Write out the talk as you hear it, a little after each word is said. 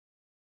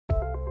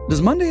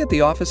Does Monday at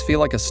the office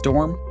feel like a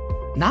storm?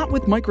 Not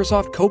with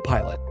Microsoft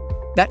Copilot.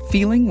 That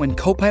feeling when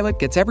Copilot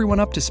gets everyone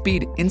up to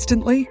speed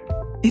instantly?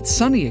 It's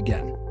sunny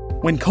again.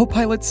 When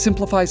Copilot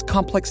simplifies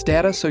complex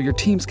data so your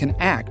teams can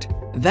act,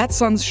 that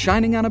sun's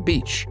shining on a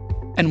beach.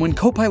 And when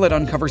Copilot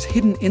uncovers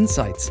hidden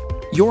insights,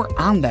 you're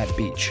on that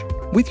beach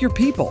with your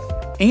people,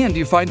 and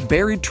you find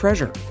buried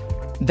treasure.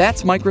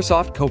 That's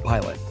Microsoft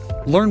Copilot.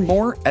 Learn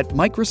more at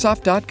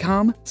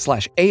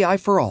Microsoft.com/AI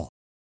for all.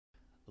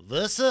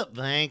 What's up,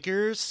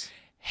 Vankers?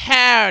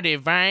 Howdy,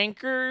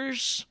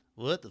 Vankers.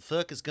 What the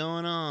fuck is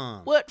going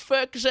on? What the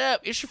fuck is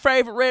up? It's your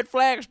favorite Red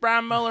Flags,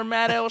 Brian Muller,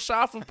 Matt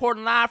Elsoff,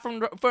 reporting live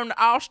from the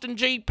Austin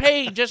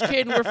GP. Just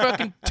kidding, we're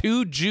fucking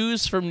two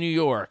Jews from New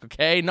York,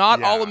 okay?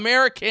 Not all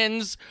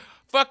Americans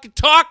fucking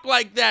talk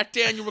like that,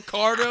 Daniel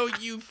Ricciardo,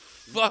 you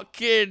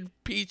fucking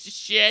piece of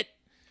shit.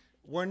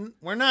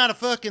 We're not a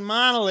fucking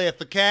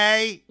monolith,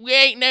 okay? We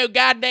ain't no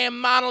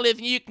goddamn monolith,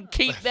 and you can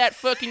keep that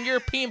fucking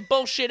European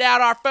bullshit out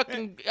our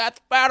fucking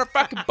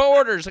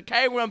borders,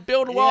 okay? We're gonna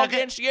build a wall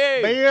against you.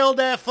 Build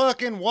that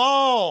fucking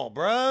wall,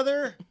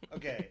 brother.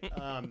 Okay.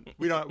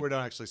 We don't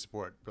actually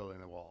support building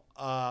the wall.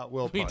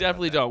 We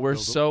definitely don't. We're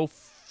so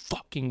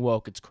fucking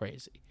woke, it's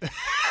crazy.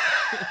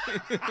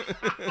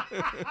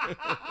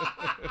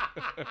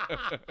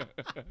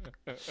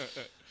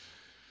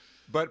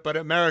 But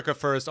America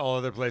first, all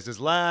other places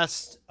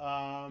last.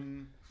 Yeah,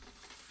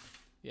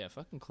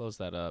 fucking close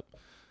that up.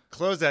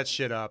 Close that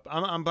shit up.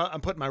 I'm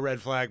putting my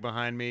red flag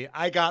behind me.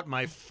 I got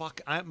my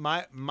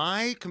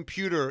my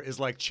computer is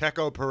like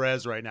Checo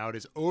Perez right now. It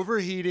is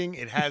overheating.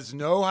 It has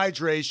no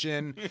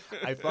hydration.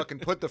 I fucking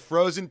put the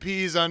frozen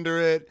peas under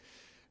it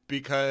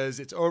because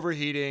it's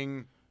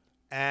overheating.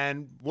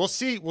 And we'll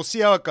see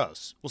how it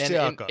goes.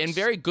 In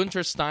very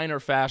Gunther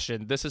Steiner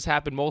fashion, this has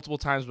happened multiple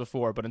times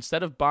before, but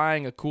instead of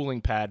buying a cooling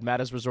pad,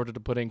 Matt has resorted to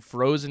putting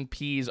frozen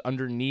peas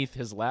underneath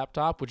his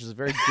laptop, which is a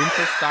very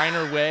Gunther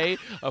Steiner way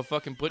of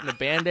fucking putting a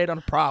Band-Aid on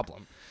a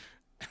problem.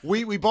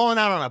 We balling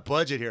out on a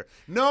budget here.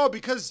 No,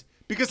 because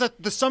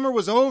the summer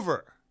was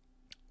over.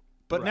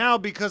 But now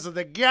because of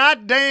the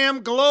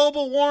goddamn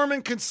global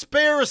warming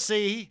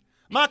conspiracy,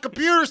 my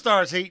computer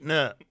starts heating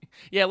up.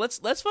 Yeah,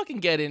 let's fucking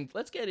get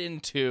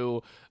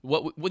into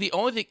what the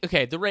only thing.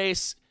 Okay, the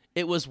race,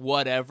 it was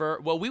whatever.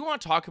 What we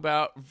want to talk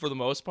about for the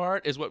most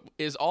part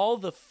is all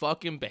the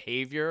fucking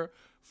behavior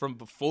from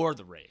before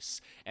the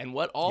race and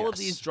what all of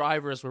these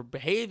drivers were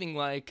behaving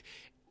like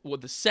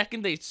the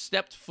second they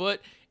stepped foot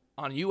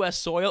on U.S.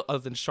 soil, other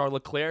than Charles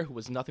Leclerc, who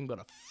was nothing but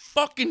a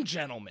fucking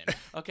gentleman.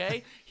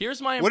 Okay,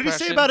 here's my impression. What did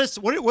he say about his?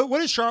 What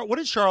did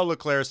Charles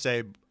Leclerc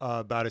say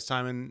about his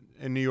time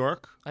in New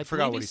York? I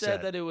forgot what he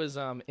said. That it was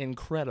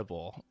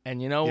incredible. And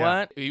you know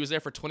what? He was there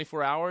for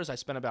 24 hours. I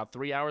spent about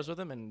 3 hours with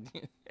him, and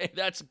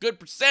that's a good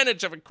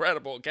percentage of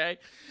incredible. Okay.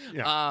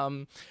 Yeah.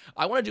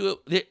 I want to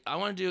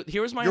do.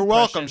 Here's my. You're impression.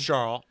 welcome,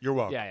 Charles. You're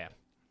welcome. Yeah.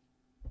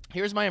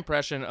 Here's my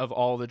impression of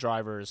all the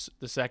drivers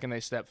the second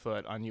they step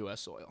foot on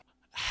U.S. soil.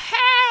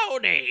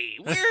 Howdy!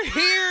 We're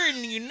here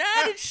in the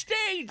United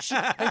States.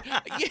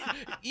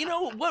 You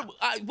know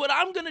what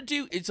I'm gonna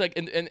do? It's like,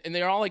 and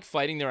they're all like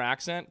fighting their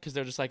accent because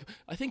they're just like,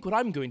 I think what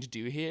I'm going to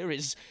do here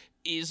is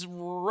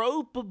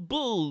rope a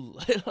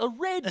bull, a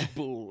Red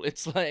Bull.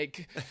 It's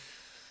like,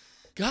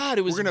 God,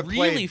 it was We're gonna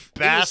really play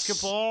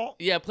basketball.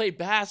 Play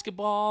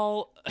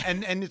basketball,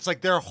 and it's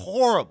like they're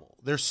horrible.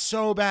 They're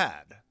so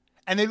bad,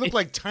 and they look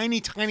like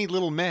tiny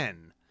little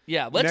men.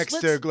 Yeah,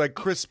 next to like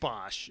Chris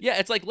Bosh. Yeah,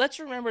 it's like, let's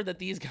remember that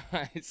these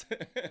guys,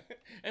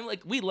 and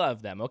like, we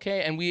love them,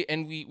 okay, and we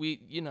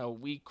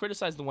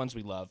criticize the ones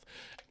we love,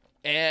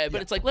 but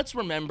it's like, let's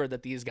remember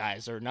that these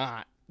guys are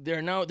not.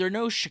 They're no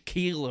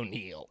Shaquille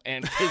O'Neal,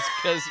 and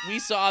because we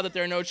saw that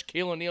they're no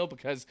Shaquille O'Neal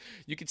because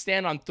you could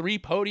stand on 3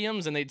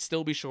 podiums and they'd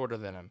still be shorter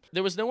than him.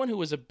 There was no one who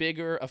was a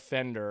bigger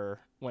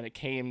offender when it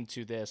came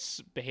to this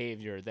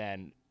behavior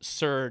than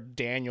Sir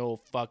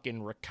Daniel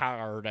fucking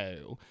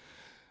Ricciardo.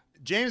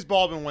 James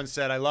Baldwin once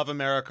said, I love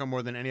America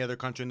more than any other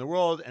country in the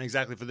world, and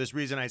exactly for this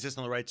reason, I insist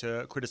on the right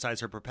to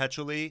criticize her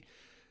perpetually.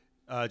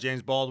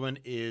 James Baldwin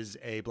is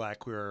a black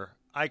queer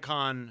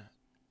icon,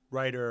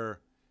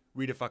 writer,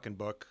 read a fucking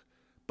book.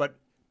 But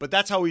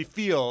that's how we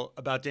feel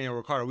about Daniel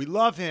Ricciardo. We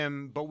love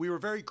him, but we were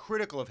very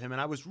critical of him,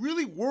 and I was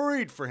really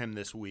worried for him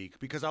this week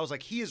because I was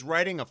like, he is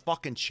writing a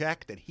fucking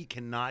check that he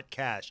cannot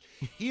cash.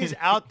 He is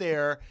out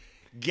there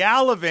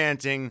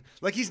gallivanting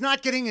like he's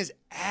not getting his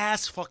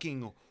ass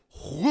fucking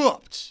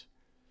whooped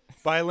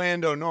by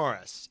Lando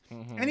Norris.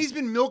 Mm-hmm. And he's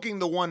been milking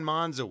the one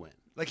Monza win.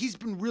 Like, he's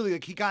been really,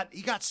 like, he got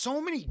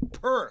so many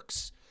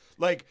perks.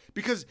 Like,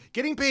 because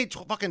getting paid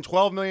fucking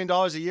 $12 million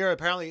a year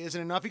apparently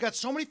isn't enough. He got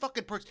so many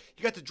fucking perks.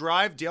 He got to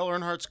drive Dale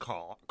Earnhardt's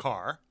car.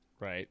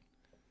 Right.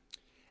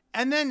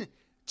 And then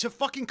to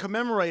fucking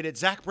commemorate it,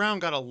 Zach Brown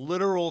got a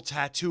literal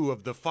tattoo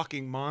of the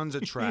fucking Monza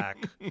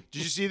track. Did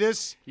you see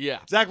this?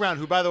 Yeah. Zach Brown,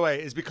 who, by the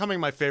way, is becoming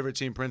my favorite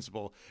team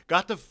principal,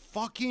 got the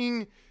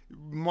fucking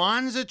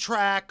Monza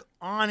track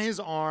on his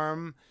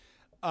arm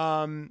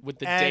with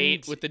the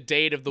date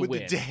of the win.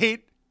 With the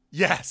date,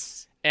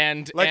 yes.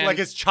 like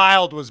his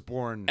child was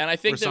born. And I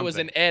think or there was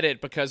an something.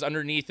 edit because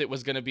underneath it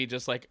was going to be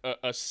just like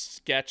a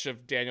sketch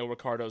of Daniel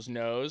Ricciardo's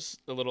nose,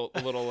 the little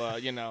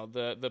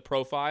the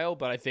profile.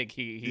 But I think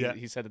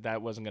he said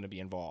that wasn't going to be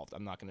involved.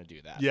 I'm not going to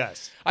do that.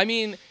 Yes. I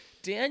mean,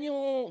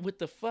 Daniel with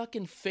the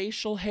fucking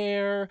facial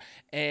hair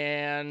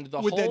and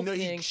the whole thing.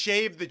 He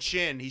shaved the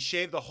chin. He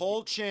shaved the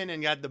whole chin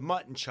and got the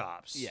mutton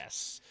chops.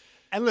 Yes.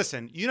 And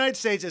listen, United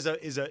States is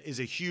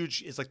a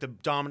huge. It's like the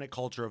dominant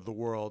culture of the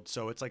world.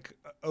 So it's like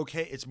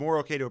okay, it's more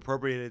okay to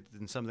appropriate it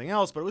than something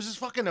else. But it was just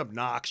fucking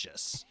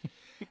obnoxious.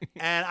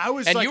 And I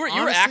was. And like, you were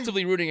honestly,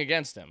 actively rooting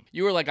against him.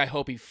 You were like, I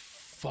hope he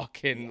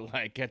fucking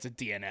like gets a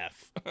DNF.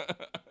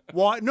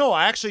 Well, no,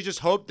 I actually just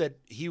hoped that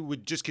he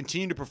would just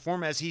continue to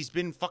perform as he's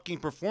been fucking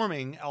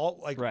performing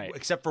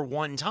except for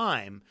one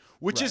time,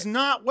 which is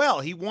not well.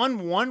 He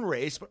won one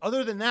race, but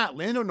other than that,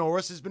 Lando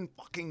Norris has been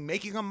fucking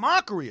making a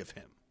mockery of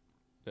him.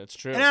 That's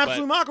true. An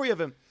absolute mockery of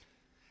him.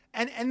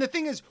 And the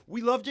thing is,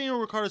 we love Daniel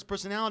Ricciardo's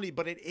personality,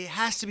 but it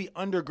has to be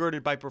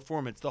undergirded by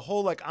performance. The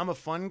whole, like, I'm a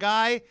fun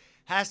guy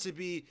has to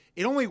be,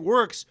 it only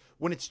works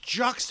when it's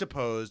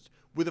juxtaposed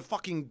with a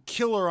fucking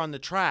killer on the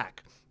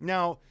track.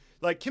 Now,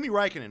 like Kimi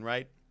Räikkönen,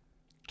 right?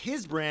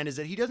 His brand is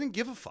that he doesn't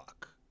give a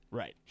fuck.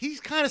 Right. He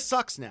kind of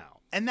sucks now.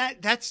 And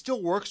that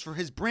still works for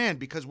his brand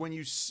because when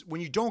you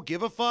don't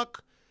give a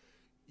fuck,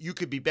 you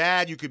could be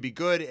bad, you could be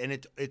good, and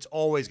it's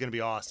always going to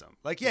be awesome.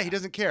 Like, yeah, he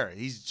doesn't care.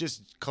 He's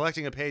just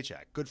collecting a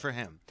paycheck. Good for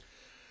him.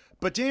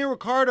 But Daniel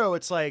Ricciardo,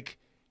 it's like,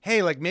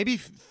 hey, like maybe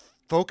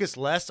focus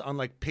less on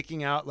like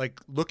picking out, like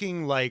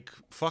looking like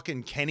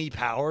fucking Kenny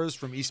Powers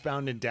from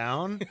Eastbound and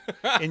Down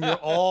in your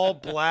all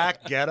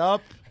black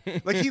getup.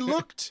 Like he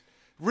looked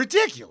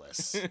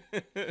ridiculous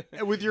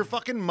with your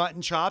fucking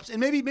mutton chops, and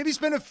maybe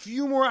spend a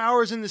few more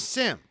hours in the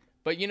sim.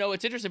 But you know,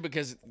 it's interesting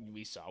because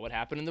we saw what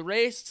happened in the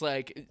race. It's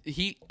like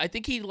I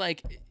think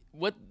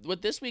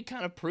what this week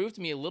kind of proved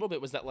to me a little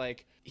bit was that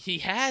like he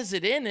has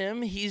it in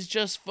him. He's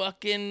just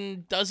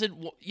fucking doesn't.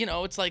 You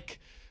know, it's like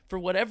for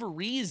whatever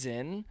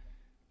reason,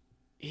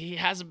 he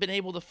hasn't been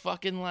able to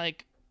fucking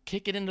like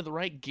kick it into the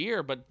right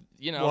gear. But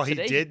you know, he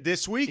did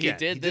this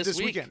weekend. He did this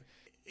weekend.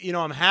 You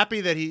know, I'm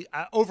happy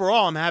that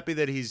overall, I'm happy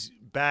that he's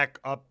back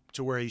up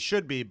to where he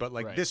should be, but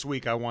like this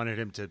week I wanted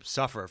him to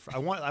suffer. I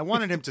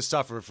wanted him to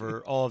suffer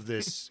for all of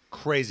this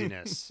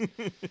craziness.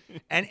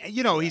 And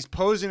you know, he's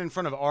posing in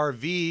front of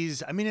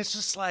RVs. I mean, it's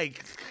just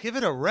like, give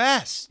it a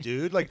rest,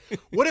 dude. Like,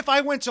 what if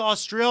I went to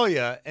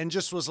Australia and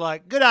just was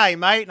like, "Good day,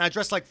 mate," and I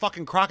dressed like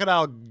fucking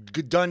Crocodile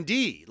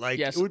Dundee? Like,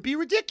 it would be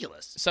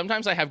ridiculous.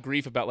 Sometimes I have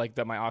grief about like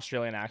that my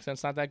Australian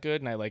accent's not that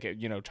good, and I like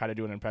try to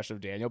do an impression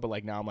of Daniel, but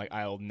like now I'm like,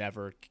 I'll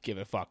never give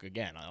a fuck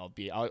again. I'll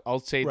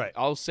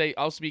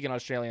speak in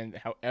Australian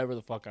however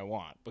the fuck I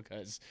want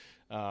because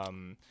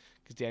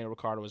Daniel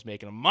Ricciardo was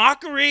making a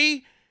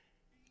mockery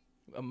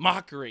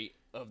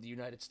of the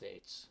United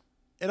States.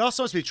 It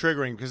also must be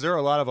triggering because there are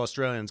a lot of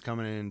Australians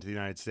coming into the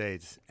United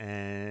States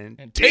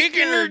and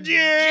taking their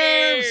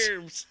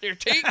gerbs. They're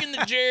taking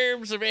the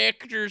gerbs of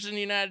actors in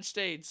the United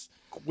States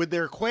with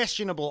their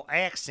questionable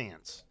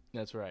accents.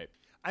 That's right.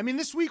 I mean,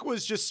 this week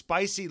was just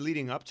spicy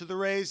leading up to the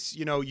race.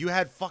 You know, you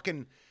had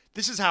fucking.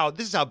 This is how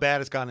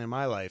bad it's gotten in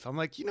my life. I'm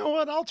like, you know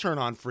what? I'll turn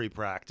on free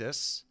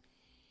practice.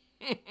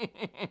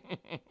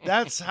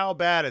 That's how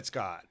bad it's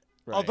got.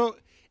 Right. Although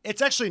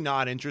it's actually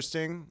not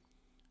interesting.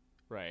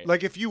 Right.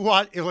 Like if you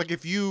watch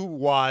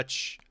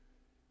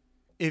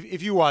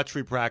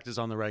free practice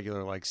on the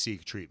regular, like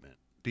seek treatment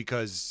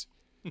because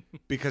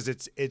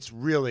it's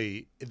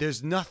really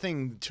there's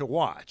nothing to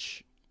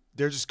watch.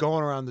 They're just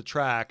going around the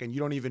track and you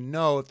don't even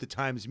know if the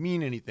times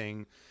mean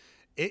anything.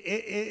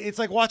 It's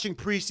like watching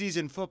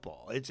preseason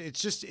football.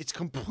 It's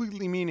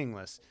completely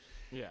meaningless.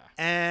 Yeah.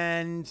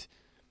 And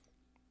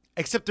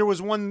except there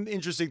was one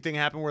interesting thing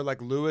happened where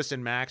like Lewis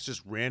and Max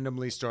just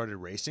randomly started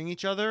racing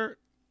each other.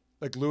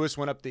 Like Lewis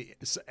went up the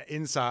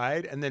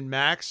inside and then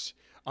Max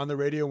on the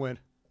radio went,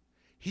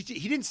 he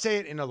didn't say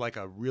it in a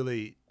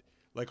really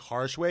like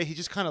harsh way. He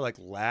just kind of like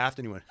laughed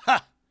and he went,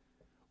 "Ha,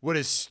 what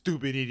a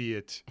stupid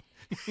idiot."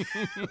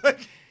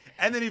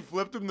 And then he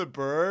flipped him the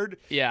bird.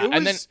 Yeah.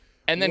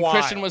 And then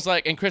Christian was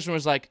like,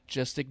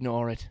 just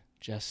ignore it.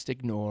 Just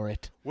ignore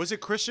it. Was it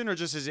Christian or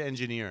just his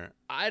engineer?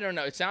 I don't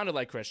know. It sounded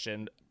like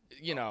Christian.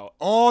 You know,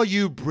 all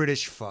you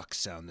British fucks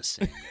sound the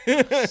same.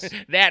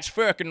 That's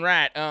fucking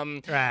right.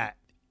 Right.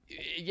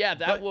 Yeah,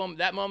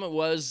 that moment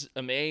was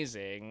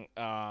amazing.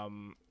 Yeah,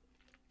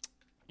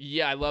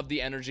 I love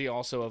the energy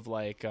also of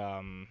like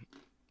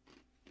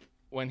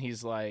when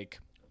he's like,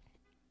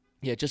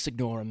 yeah, just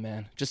ignore him,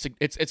 man.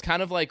 It's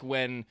kind of like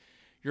when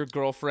your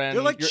girlfriend,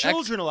 they're like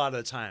children a lot of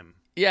the time.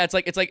 Yeah, it's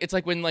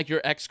like when like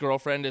your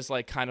ex-girlfriend is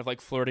like kind of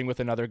like flirting with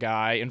another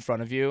guy in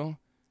front of you.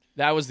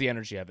 That was the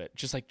energy of it.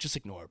 Just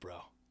ignore it,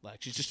 bro.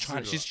 Like she's just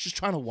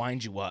trying to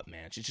wind you up,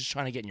 man. She's just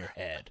trying to get in your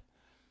head.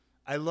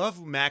 I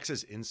love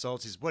Max's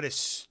insults. He's what a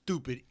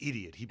stupid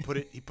idiot. He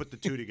put the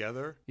two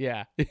together.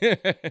 Yeah.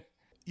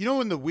 You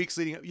know, in the weeks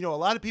leading up, you know, a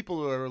lot of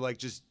people are like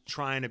just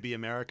trying to be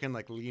American,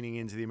 like leaning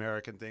into the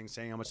American thing,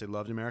 saying how much they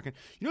loved American.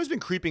 You know who's been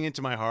creeping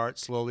into my heart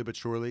slowly but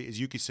surely is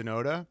Yuki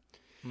Tsunoda.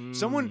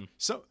 Someone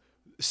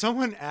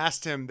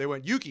asked him. They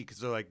went Yuki because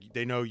they're like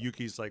they know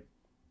Yuki's like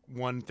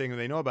one thing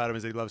they know about him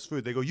is he loves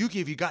food. They go Yuki,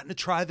 have you gotten to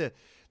try the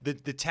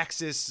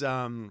Texas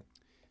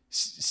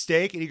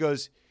steak? And he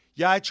goes,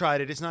 yeah, I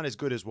tried it. It's not as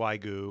good as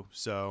Wagyu,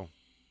 so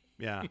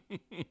yeah,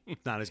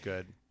 it's not as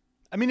good.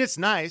 I mean, it's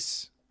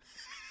nice.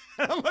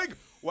 And I'm like,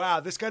 wow,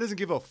 this guy doesn't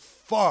give a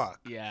fuck.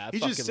 Yeah, he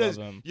fucking just says,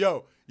 love him.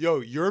 yo,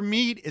 your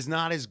meat is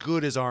not as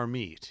good as our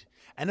meat.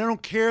 And I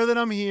don't care that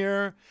I'm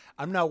here.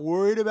 I'm not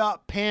worried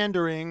about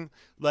pandering.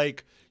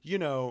 Like, you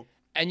know.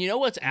 And you know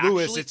what's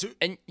Lewis,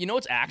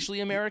 actually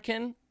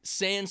American?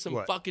 Saying some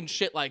What? fucking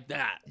shit like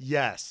that.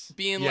 Yes.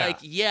 Being Yeah. like,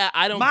 yeah,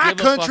 I don't My give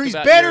a fuck country's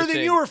about better your than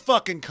thing. your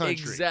fucking country.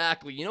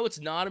 Exactly. You know what's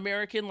not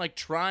American? Like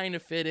trying to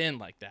fit in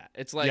like that.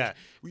 It's like Yeah.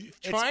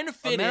 trying to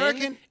fit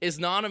American in is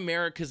not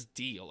America's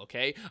deal,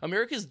 okay?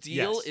 America's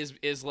deal Yes.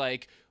 is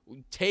like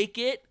take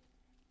it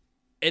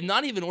and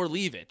not even or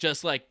leave it.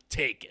 Just like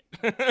take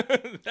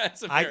it.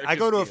 That's America's I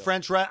go to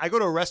deal. I go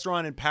to a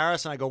restaurant in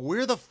Paris and I go,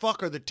 where the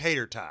fuck are the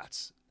tater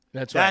tots?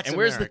 That's right. That's And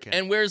where's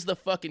American. where's the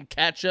fucking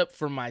ketchup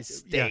for my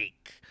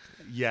steak?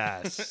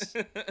 Yes.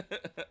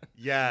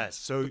 Yes.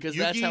 So Because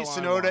Yuki that's how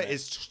I want Tsunoda it.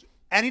 is,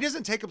 and he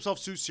doesn't take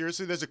himself too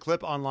seriously. There's a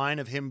clip online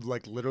of him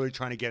like literally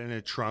trying to get in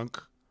a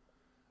trunk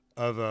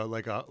of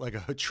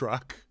a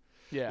truck.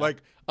 Yeah. Like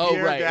Oh,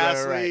 Pierre right.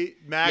 Gasly,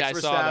 Max Yeah, I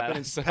saw that. Verstappen, I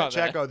and saw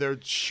that. Checo, they're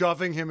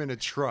shoving him in a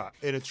trunk.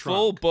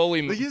 full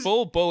bully Like, he's-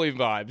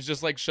 vibes,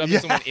 just like shoving Yeah.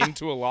 someone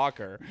into a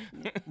locker.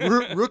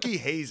 Rookie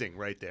hazing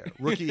right there.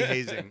 Rookie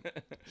hazing.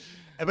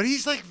 But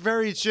he's like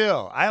very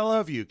chill. I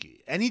love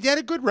Yuki. And he did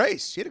a good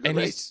race. He had a good And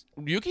race.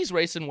 Yuki's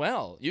racing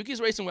well.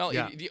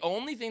 Yeah. The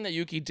only thing that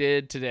Yuki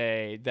did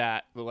today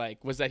that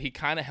like was that he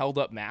kind of held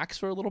up Max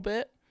for a little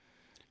bit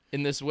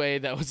in this way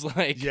that was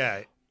like,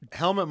 Yeah.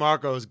 Helmut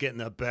Marko is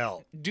getting a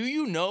belt. do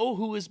you know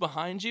who is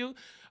behind you?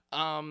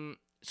 So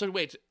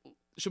wait,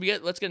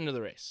 let's get into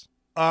the race.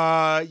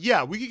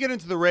 Yeah, we could get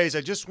into the race.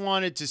 I just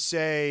wanted to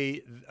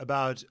say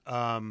about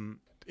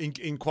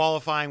in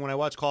qualifying. When I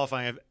watched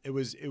qualifying, it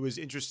was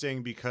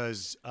interesting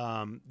because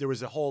there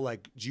was a whole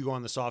like, do you go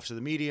on the softs or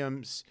the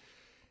mediums?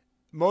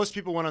 Most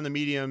people went on the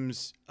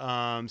mediums.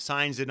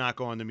 Sainz did not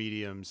go on the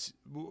mediums,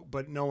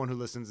 but no one who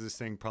listens to this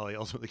thing probably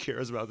ultimately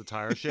cares about the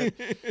tire shit.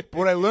 But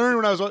what I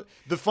learned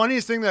the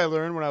funniest thing that I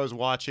learned when I was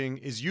watching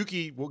is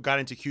Yuki got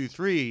into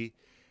Q3,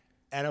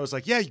 and I was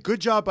like, yeah, good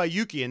job by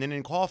Yuki. And then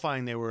in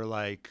qualifying, they were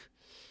like,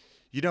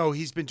 you know,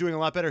 he's been doing a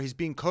lot better. He's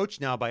being coached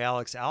now by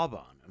Alex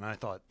Albon. And I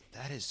thought,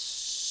 that is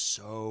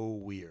so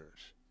weird.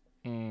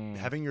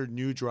 Having your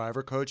new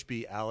driver coach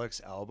be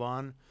Alex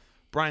Albon.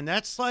 Brian,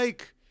 that's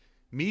like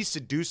me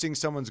seducing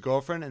someone's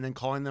girlfriend and then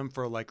calling them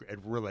for like a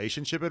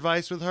relationship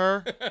advice with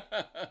her.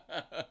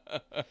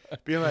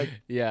 Being like,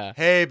 Yeah.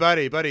 hey,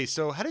 buddy,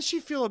 so how does she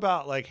feel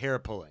about like hair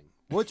pulling?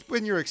 What's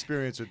been your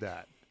experience with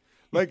that?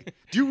 Like,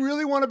 do you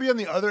really want to be on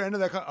the other end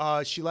of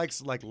that? She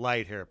likes like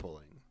light hair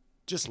pulling.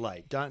 Just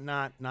light,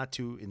 not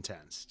too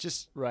intense.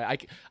 Just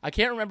Right. I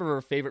can't remember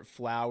her favorite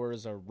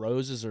flowers are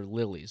roses or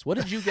lilies. What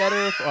did you get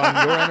her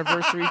on your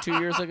anniversary 2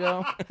 years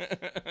ago?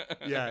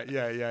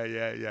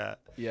 yeah.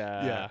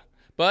 Yeah.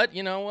 But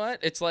you know what?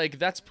 It's like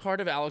that's part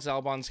of Alex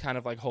Albon's kind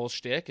of like whole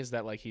shtick is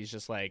that like he's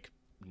just like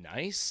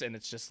nice, and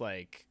it's just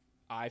like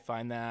I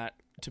find that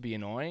to be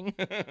annoying.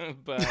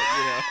 But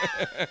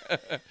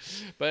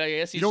but I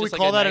guess he's You know what we just like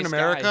call a that in nice guy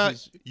America?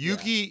 who's-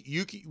 Yuki.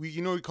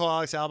 You know what we call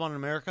Alex Albon in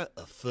America?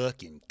 A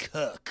fucking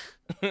cuck.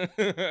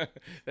 Yeah.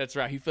 That's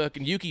right.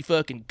 Yuki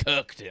fucking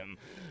cooked him.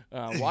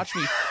 Watch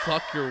me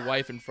fuck your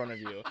wife in front of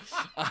you.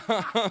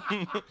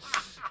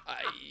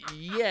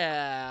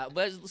 Yeah.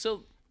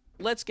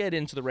 Let's get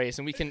into the race,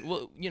 and we can.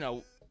 Well, you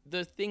know.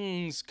 The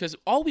things, because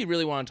all we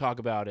really want to talk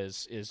about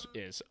is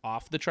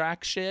off the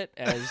track shit.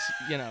 As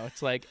you know,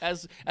 it's like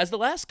as the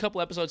last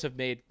couple episodes have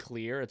made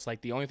clear, it's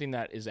like the only thing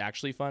that is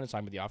actually fun is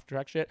talking about the off the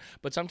track shit.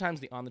 But sometimes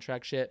the on the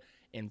track shit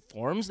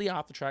informs the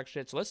off the track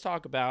shit. So let's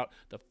talk about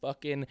the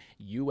fucking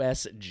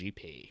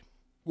USGP.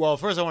 Well,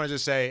 first I want to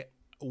just say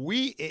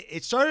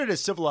it started at a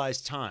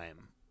civilized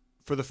time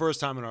for the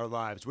first time in our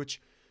lives,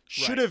 which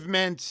should have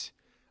meant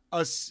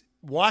us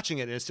watching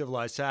it in a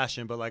civilized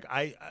fashion. But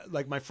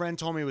like my friend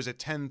told me it was at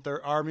 10:30.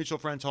 Our mutual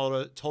friend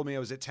told me it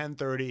was at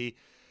 10:30.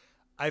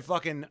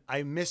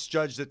 I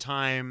misjudged the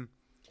time.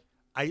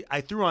 I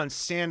threw on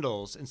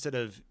sandals instead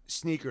of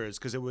sneakers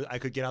because I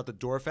could get out the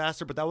door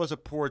faster. But that was a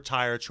poor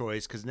tire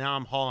choice because now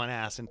I'm hauling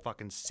ass in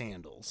fucking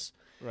sandals.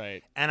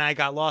 Right. And I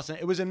got lost.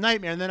 It was a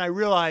nightmare. And then I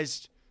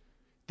realized.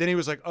 Then he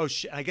was like, "Oh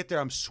shit!" I get there,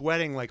 I'm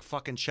sweating like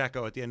fucking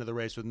Checo at the end of the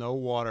race with no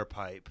water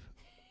pipe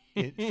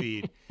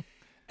feed.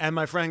 And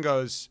my friend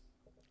goes,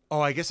 "Oh,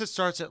 I guess it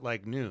starts at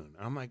like noon."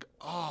 And I'm like,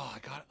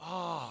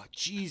 "Oh,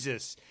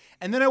 Jesus."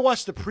 And then I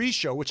watched the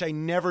pre-show, which I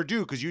never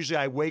do because usually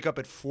I wake up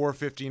at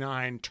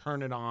 4:59,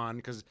 turn it on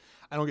because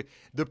I don't get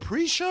the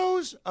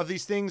pre-shows of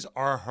these things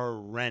are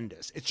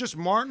horrendous. It's just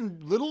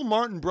little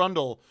Martin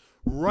Brundle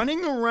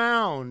running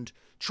around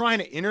trying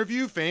to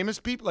interview famous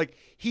people. Like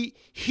he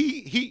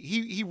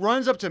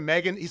runs up to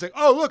Megan. He's like,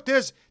 "Oh, look,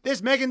 there's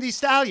Megan Thee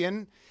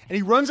Stallion," and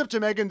he runs up to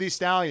Megan Thee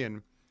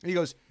Stallion. And he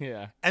goes,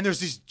 Yeah. and there's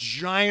these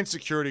giant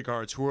security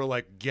guards who are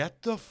like,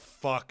 get the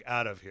fuck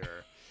out of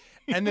here.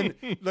 And then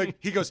like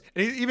he goes,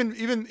 and even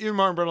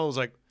Martin Brundle was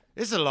like,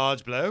 this is a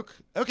large bloke.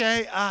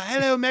 Okay,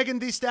 hello, Megan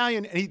Thee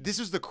Stallion. And this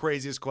was the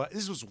craziest question.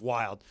 This was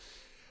wild.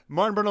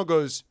 Martin Brundle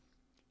goes,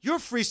 you're a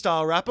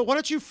freestyle rapper. Why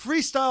don't you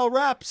freestyle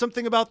rap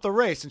something about the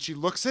race? And she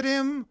looks at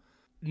him.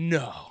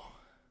 No.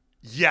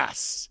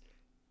 Yes.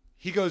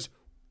 He goes,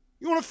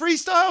 you want to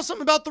freestyle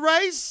something about the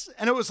race?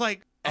 And it was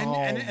like, and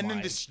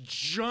then this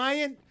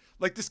giant,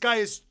 like this guy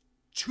is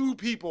 2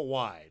 people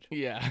wide.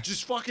 Yeah.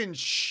 Just fucking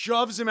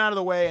shoves him out of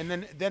the way. And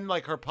then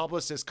like her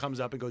publicist comes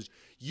up and goes,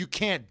 you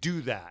can't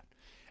do that.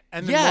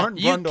 And then Martin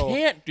Brundle. You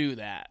can't do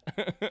that.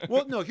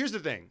 Well, no, here's the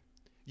thing.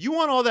 You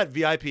want all that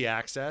VIP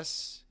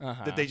access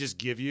that they just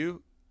give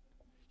you.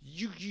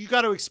 You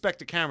got to expect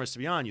the cameras to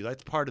be on you.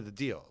 That's part of the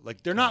deal.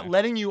 Like you're not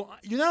letting you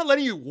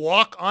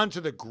walk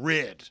onto the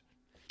grid.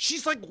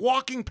 She's like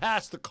walking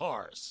past the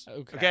cars.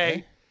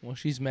 Okay? Well,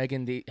 she's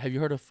Megan D. Have you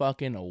heard of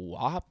fucking a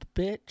WAP,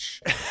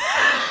 bitch?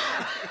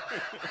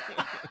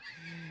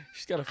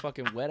 She's got a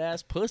fucking wet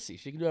ass pussy.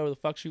 She can do whatever the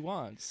fuck she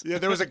wants. Yeah,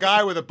 there was a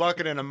guy with a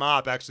bucket and a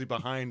mop actually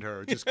behind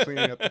her, just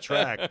cleaning up the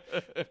track.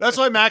 That's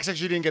why Max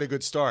actually didn't get a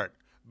good start.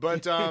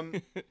 But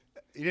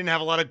he didn't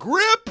have a lot of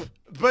grip.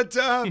 But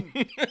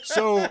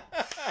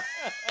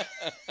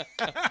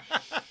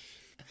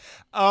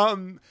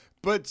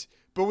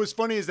but what's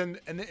funny is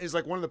is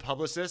like one of the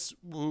publicists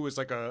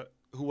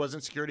who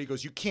wasn't security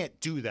goes, you can't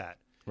do that.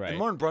 Right. And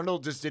Martin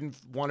Brundle just didn't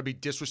want to be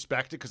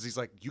disrespected because he's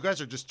like, you guys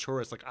are just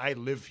tourists. Like I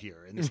live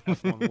here in this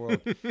F1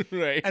 world.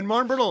 Right. And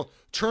Martin Brundle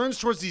turns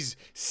towards these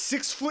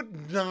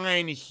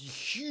 6'9"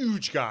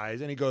 huge guys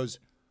and he goes,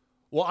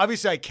 well,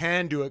 obviously I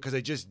can do it because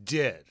I just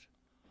did.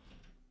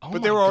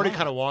 But they were already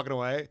kind of walking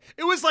away.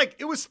 It was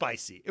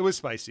spicy. It was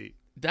spicy.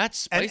 That's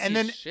spicy and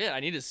then, shit. I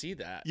need to see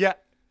that. Yeah.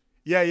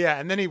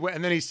 And then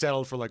he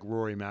settled for like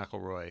Rory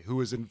McIlroy, who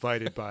was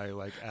invited by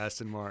like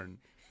Aston Martin.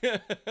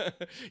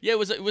 Yeah, it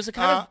was a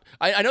kind of.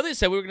 I know they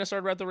said we were going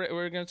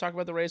to talk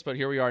about the race, but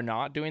here we are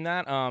not doing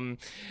that. Well,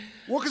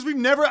 because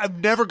I've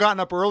never gotten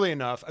up early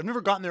enough. I've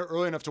never gotten there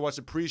early enough to watch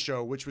the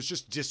pre-show, which was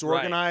just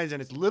disorganized, and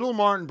it's little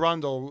Martin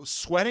Brundle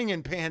sweating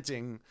and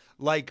panting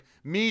like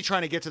me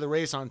trying to get to the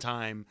race on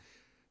time.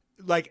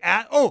 Like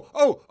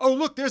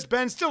look, there's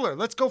Ben Stiller.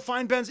 Let's go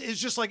find Ben. It's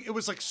just like it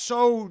was like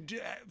so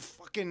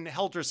fucking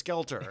helter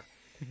skelter.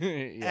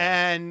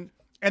 Yeah.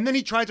 And then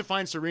he tried to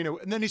find Serena,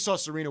 and then he saw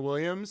Serena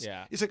Williams.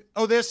 Yeah. He's like,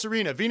 oh, there's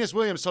Serena. Venus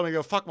Williams told me to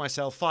go fuck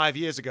myself 5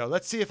 years ago.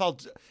 Let's see if I'll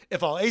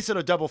ace it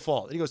or double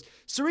fault. And he goes,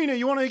 Serena,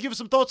 you want to give us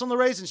some thoughts on the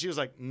race? And she was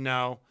like,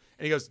 no.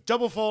 And he goes,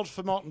 double fault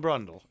for Martin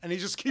Brundle. And he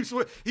just keeps,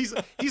 he's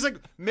like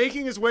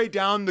making his way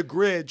down the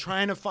grid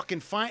trying to fucking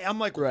find, I'm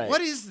like,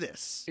 What is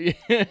this?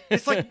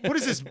 It's like, what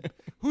is this?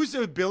 Who's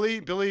Billy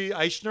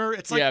Eichner?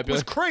 It's like, it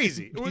was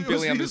crazy.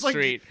 Billy on the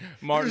street.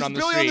 Martin on the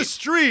street. Billy on the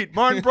street.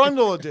 Martin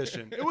Brundle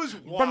edition. It was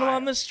wild. Brundle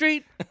on the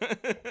street.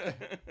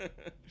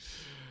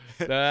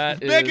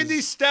 That is Megan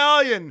Thee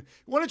Stallion.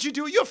 Why don't you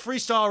do it? You're a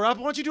freestyle rap.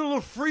 Why don't you do a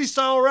little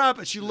freestyle rap?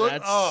 And she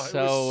looked. That's it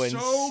was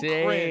so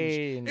insane.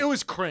 cringe. It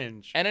was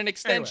cringe. And an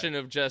extension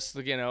of just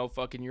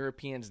fucking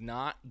Europeans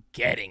not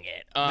getting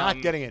it.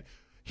 Not getting it.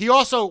 He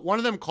also, one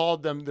of them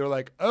called them. They're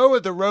like, oh,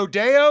 the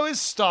rodeo is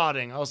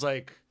starting. I was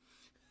like,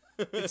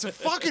 it's a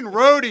fucking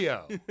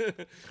rodeo.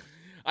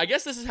 I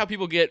guess this is how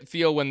people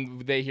feel when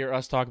they hear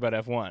us talk about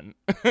F1.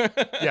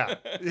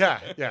 Yeah.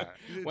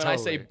 When I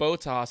say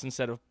Bottas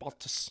instead of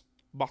Bottas.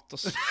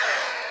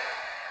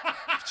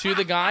 To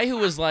the guy who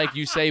was like,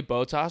 you say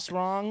Bottas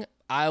wrong,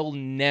 I'll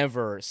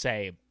never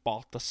say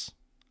Bottas.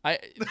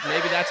 Maybe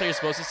that's how you're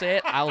supposed to say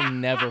it. I'll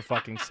never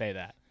fucking say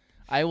that.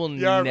 I will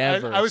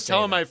never. I was say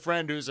telling that. my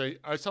friend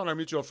I was telling our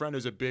mutual friend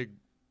who's a big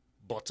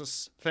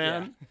Bottas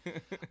fan. Yeah.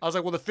 I was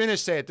like, well, the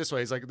Finnish say it this way.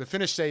 He's like, the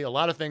Finnish say a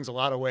lot of things a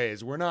lot of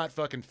ways. We're not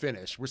fucking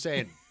Finnish. We're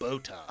saying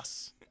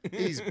Bottas.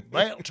 He's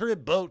Valtteri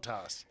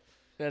Bottas.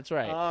 That's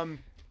right.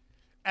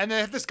 And they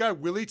have this guy,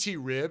 Willie T.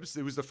 Ribbs,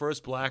 who was the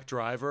first black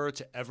driver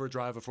to ever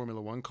drive a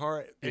Formula One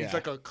car. And he's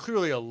like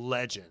clearly a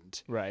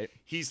legend. Right.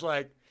 He was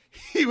like,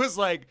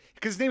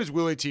 because his name is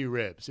Willie T.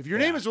 Ribbs. If your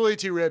name is Willie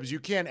T. Ribbs, you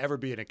can't ever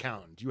be an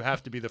accountant. You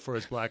have to be the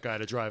first black guy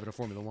to drive in a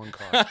Formula One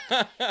car.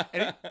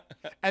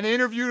 and they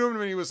interviewed him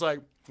and he was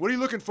like, what are you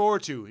looking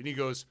forward to? And he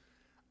goes,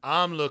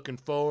 I'm looking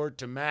forward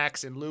to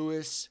Max and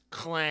Lewis.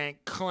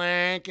 Clank,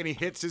 clank. And he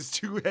hits his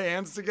 2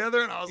 hands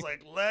together. And I was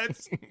like,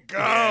 let's go.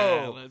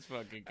 Yeah, let's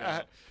fucking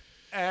go.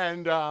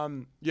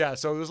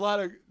 So there's a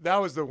lot of, that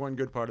was the one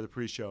good part of the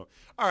pre-show.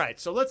 All right,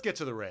 so let's get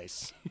to the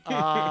race.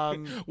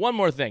 One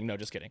more thing. No,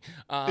 just kidding.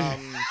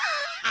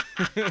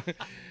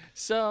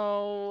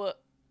 So,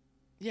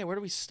 yeah, where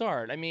do we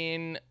start? I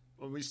mean,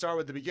 well, we start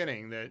with the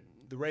beginning.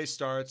 The race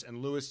starts and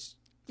Lewis,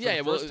 for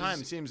the first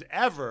time it seems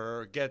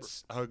ever,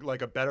 gets a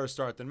better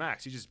start than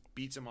Max. He just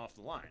beats him off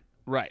the line.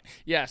 Right.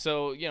 Yeah,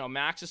 so,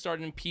 Max is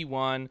starting in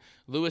P1,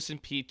 Lewis in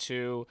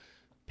P2,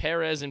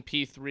 Perez in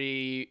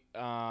P3,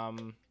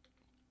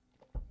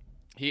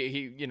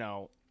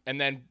 And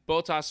then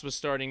Bottas was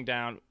starting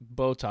down.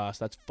 Bottas,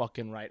 that's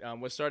fucking right.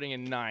 Was starting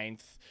in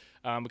 9th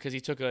because he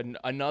took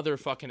another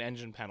fucking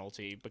engine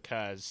penalty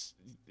because,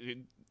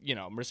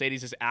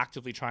 Mercedes is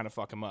actively trying to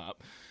fuck him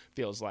up,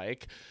 feels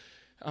like.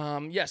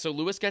 So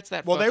Lewis gets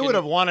that. Well, they would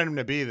have wanted him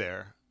to be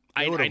there.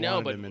 I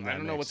know, but I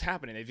don't know what's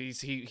happening. If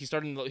he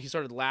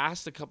started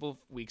last a couple of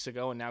weeks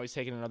ago, and now he's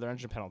taking another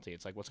engine penalty.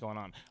 It's like, what's going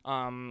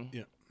on?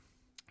 Yeah.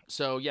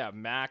 So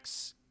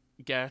Max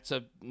gets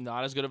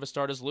not as good of a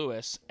start as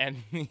Lewis, and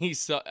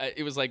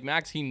it was like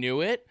Max, he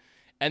knew it,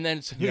 and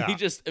then he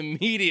just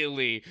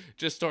immediately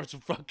just starts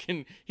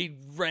fucking. He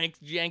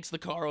yanks the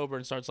car over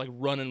and starts like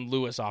running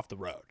Lewis off the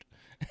road.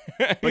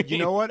 But you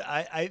know what?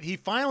 He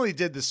finally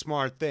did the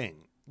smart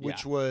thing,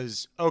 which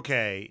was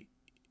okay.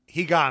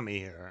 He got me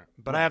here,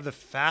 but I have the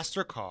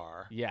faster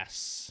car.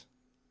 Yes.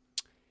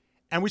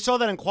 And we saw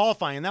that in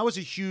qualifying, and that was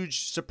a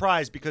huge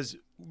surprise because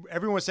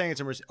everyone was saying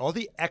all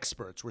the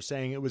experts were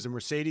saying it was a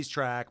Mercedes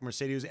track.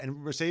 Mercedes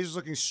was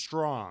looking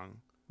strong,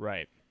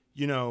 right?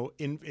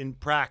 In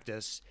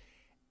practice,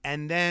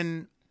 and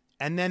then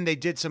they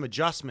did some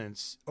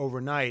adjustments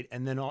overnight,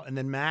 and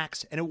then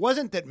Max. And it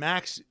wasn't that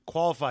Max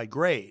qualified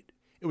great;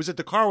 it was that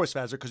the car was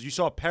faster because you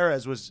saw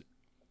Perez was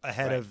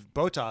ahead of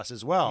Bottas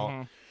as well.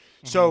 Mm-hmm.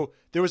 So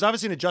there was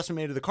obviously an adjustment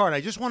made to the car. And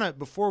I just want to,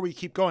 before we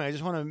keep going, I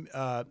just want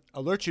to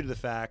alert you to the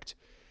fact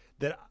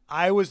that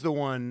I was the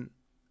one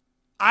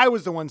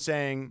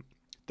saying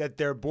that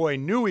their boy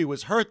Newey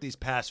was hurt these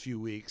past few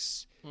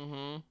weeks.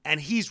 Mm-hmm.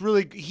 And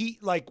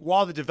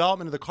while the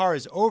development of the car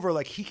is over,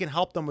 like he can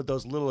help them with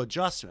those little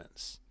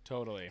adjustments.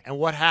 Totally. And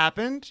what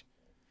happened?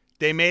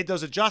 They made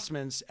those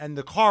adjustments and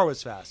the car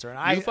was faster. And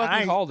I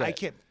called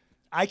it.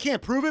 I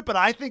can't prove it, but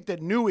I think that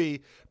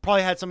Newey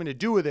probably had something to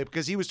do with it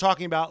because he was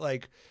talking about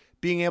like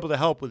being able to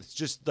help with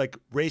just like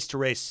race to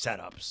race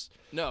setups.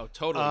 No,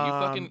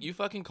 totally. You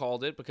fucking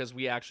called it because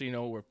we actually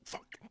know what we're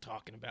fucking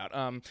talking about.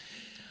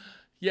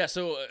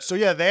 So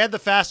they had the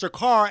faster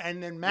car,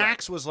 and then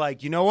Max was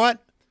like, you know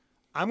what?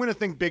 I'm going to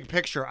think big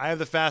picture. I have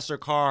the faster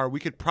car.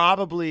 We could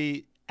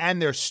probably, and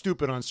they're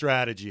stupid on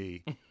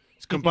strategy.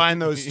 Let's combine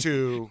those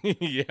two.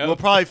 Yep. We'll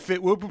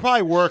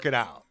probably work it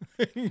out.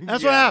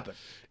 That's what happened.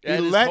 He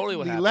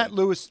let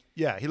Lewis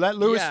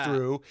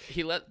through.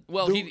 He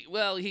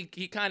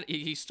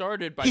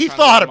started by he trying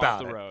thought to about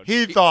off the it. road.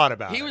 He thought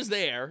about it. He was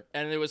there,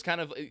 and it was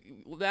kind of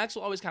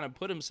Axel always kind of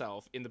put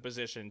himself in the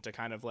position to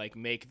kind of like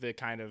make the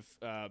kind of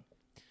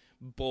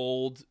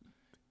bold,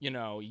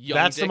 young.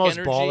 That's dick the most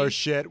energy. baller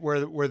shit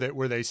where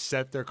they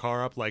set their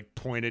car up like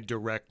pointed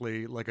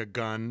directly like a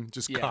gun,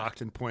 just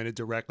cocked and pointed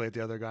directly at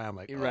the other guy. I'm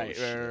like,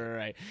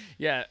 right.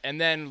 Yeah, and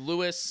then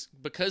Lewis,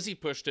 because he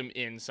pushed him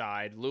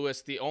inside,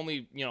 the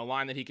only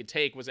line that he could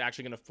take was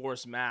actually going to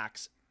force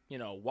Max,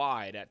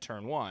 wide at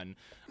turn 1,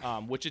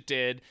 which it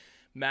did.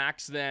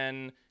 Max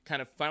then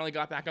kind of finally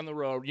got back on the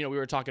road. We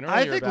were talking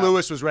earlier. I think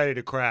Lewis was ready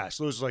to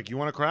crash. Lewis was like, "You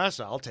want to crash?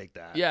 I'll take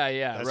that."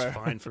 Yeah, that's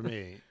fine for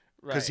me.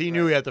 Because he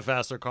knew he had the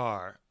faster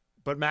car.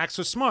 But Max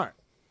was smart.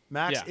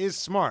 Max is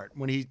smart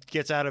when he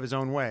gets out of his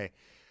own way.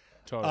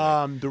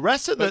 Totally. The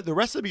rest of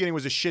the beginning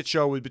was a shit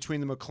show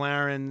between the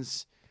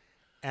McLarens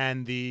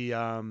and the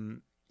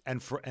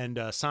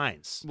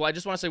Sainz. Well, I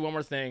just want to say one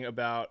more thing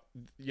about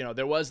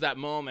there was that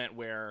moment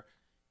where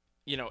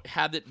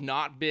had it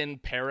not been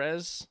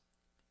Perez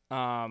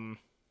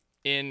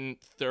in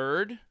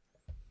third,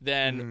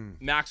 then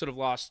Max would have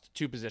lost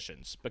 2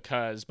 positions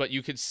but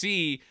you could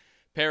see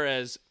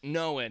Perez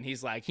knowing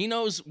he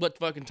knows what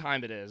fucking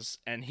time it is,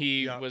 and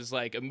he was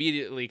like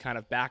immediately kind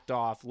of backed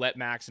off, let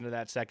Max into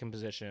that second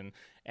position,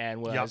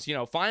 and was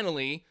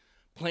finally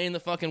playing the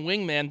fucking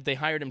wingman they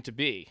hired him to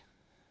be.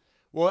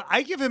 Well,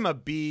 I give him a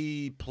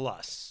B+.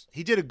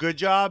 He did a good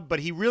job, but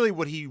he really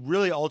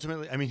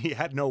ultimately, I mean, he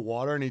had no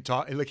water and he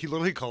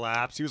literally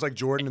collapsed. He was like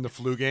Jordan in the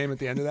flu game at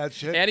the end of that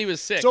shit. And he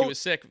was sick. So, he was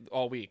sick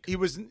all week.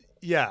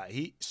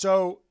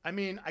 So I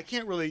mean, I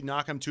can't really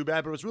knock him too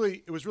bad, but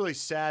it was really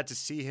sad to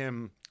see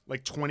him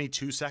like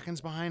 22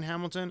 seconds behind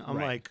Hamilton. I'm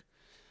like,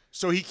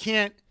 so he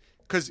can't,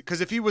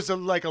 because if he was a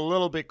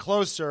little bit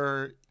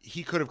closer,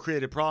 he could have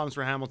created problems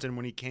for Hamilton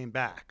when he came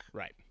back.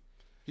 Right.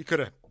 He could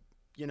have,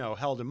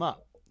 held him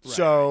up. Right.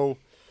 So,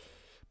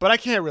 but I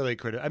can't really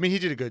criticize. I mean, he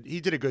did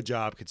a good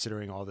job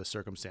considering all the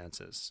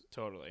circumstances.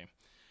 Totally.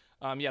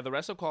 The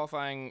rest of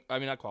qualifying. I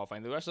mean, not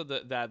qualifying. The rest of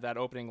that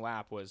opening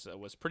lap was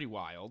pretty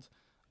wild.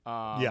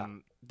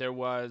 There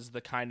was the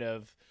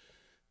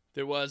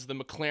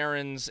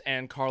McLarens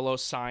and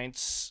Carlos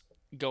Sainz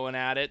going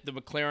at it. The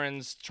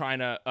McLarens trying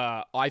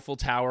to Eiffel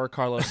Tower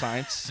Carlos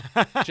Sainz,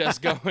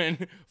 just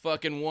going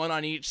fucking one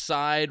on each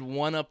side,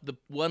 one up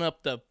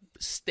the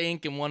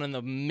stink and one in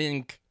the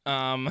mink.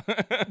 One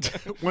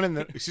in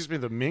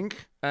the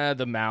mink?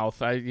 The mouth.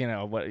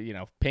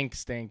 Pink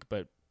stink,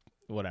 but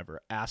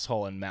whatever.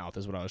 Asshole and mouth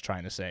is what I was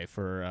trying to say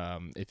for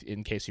if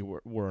in case you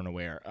weren't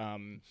aware.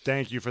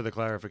 Thank you for the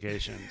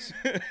clarifications.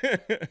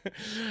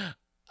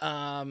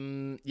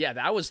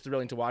 That was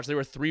thrilling to watch. They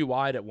were 3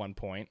 wide at one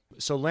point.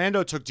 So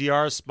Lando took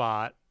DR's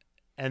spot,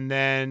 and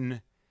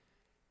then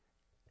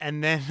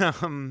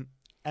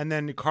And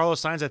then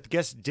Carlos Sainz, I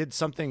guess, did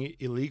something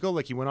illegal,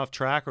 like he went off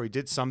track or he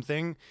did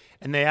something,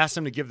 and they asked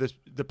him to give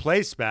the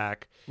place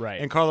back. Right.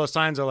 And Carlos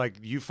Sainz are like,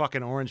 you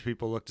fucking orange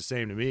people look the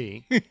same to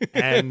me,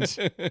 and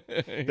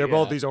they're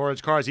both these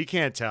orange cars. He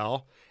can't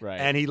tell. Right.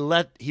 And he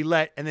let,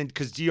 and then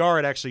because DR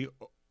had actually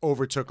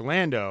overtook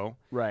Lando.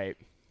 Right.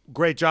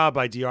 Great job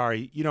by DR.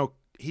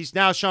 He's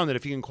now shown that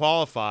if he can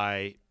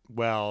qualify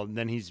well,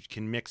 then he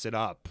can mix it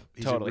up.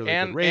 He's totally. a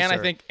really good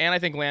racer. And I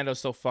think Lando's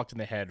still fucked in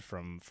the head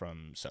from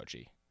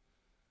Sochi.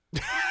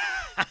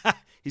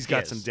 He's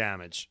got some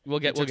damage. We'll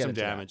get some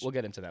damage. We'll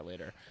get into that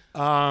later.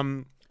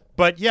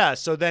 But yeah,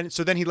 so then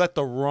he let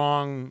the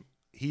wrong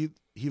he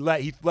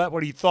let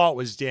what he thought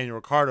was Daniel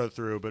Ricciardo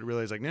through, but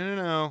really he's like,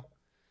 no.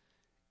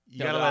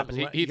 You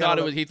He thought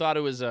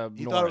it was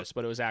Norris,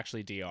 but it was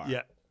actually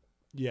DR.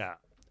 Yeah.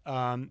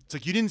 It's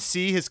like you didn't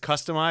see his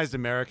customized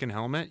American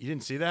helmet. You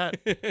didn't see that.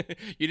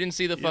 You didn't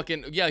see the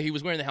fucking he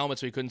was wearing the helmet,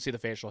 so he couldn't see the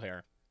facial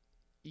hair.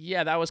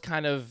 Yeah, that was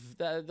kind of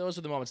those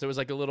are the moments. There was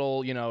like a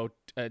little,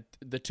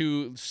 the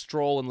two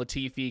Stroll and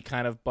Latifi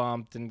kind of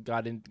bumped and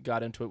got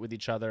into it with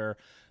each other.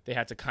 They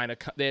had to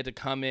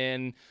come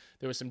in.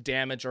 There was some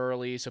damage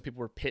early, so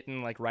people were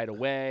pitting like right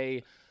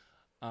away.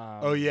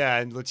 Oh yeah,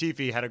 and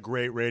Latifi had a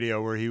great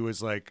radio where he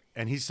was like,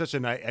 and he's such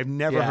a nice. I've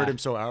never heard him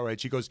so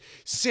outraged. He goes,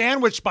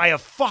 "Sandwiched by a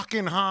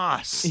fucking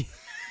Haas."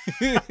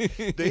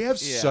 They have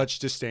such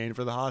disdain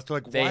for the Haas. They're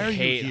like, why are you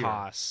here? They hate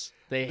Haas.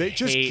 They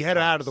just get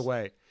Haas. out of the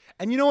way.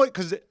 And you know what?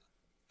 Because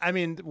we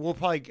can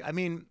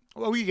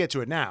get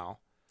to it now.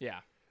 Yeah.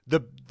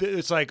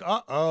 It's like,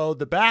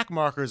 the back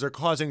markers are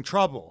causing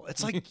trouble.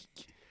 It's like,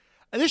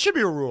 this should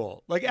be a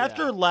rule. Like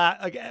after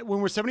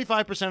when we're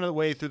 75% of the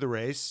way through the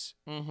race,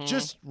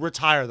 just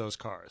retire those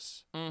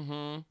cars.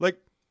 Mm-hmm. Like,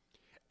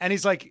 and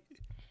he's like,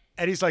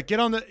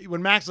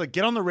 when Max is like,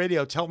 get on the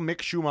radio, tell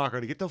Mick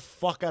Schumacher to get the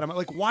fuck out of my.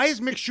 Like, why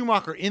is Mick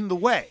Schumacher in the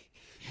way?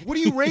 What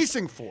are you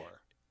racing for?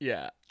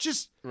 Yeah.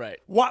 Just right.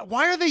 Why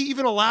are they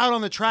even allowed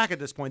on the track at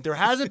this point? There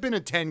hasn't been a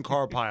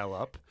 10-car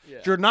pileup.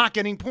 You're not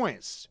getting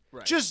points.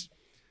 Right. Just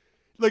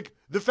like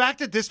the fact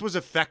that this was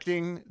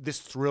affecting this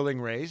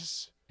thrilling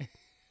race.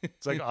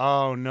 It's like,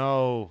 oh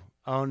no,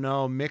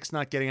 Mick's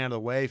not getting out of the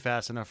way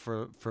fast enough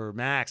for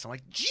Max. I'm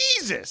like,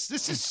 Jesus,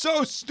 this is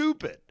so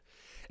stupid.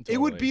 Totally. It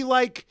would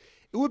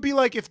be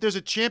like if there's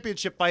a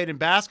championship fight in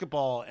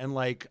basketball and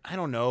like, I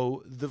don't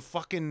know, the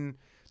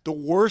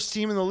worst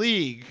team in the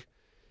league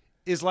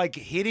is like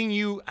hitting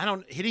you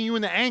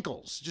in the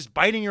ankles, just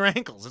biting your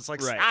ankles. It's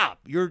like, stop.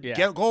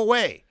 Go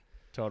away.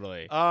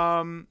 Totally.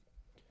 That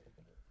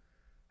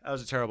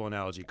was a terrible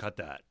analogy. Cut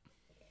that.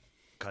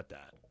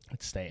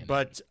 It's staying.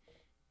 But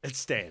it's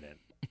staying in.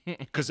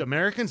 Because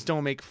Americans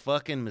don't make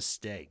fucking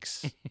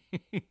mistakes.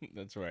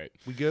 That's right.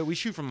 We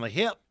shoot from the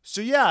hip.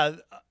 So yeah,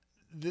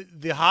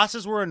 the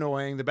Haas's were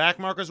annoying. The back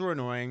markers were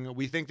annoying.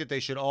 We think that they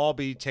should all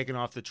be taken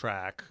off the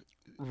track.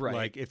 Right.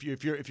 Like if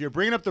you're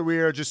bringing up the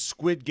rear, just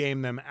Squid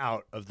Game them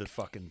out of the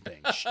fucking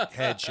thing.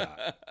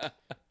 Headshot.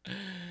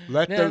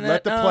 Let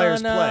the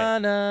players play.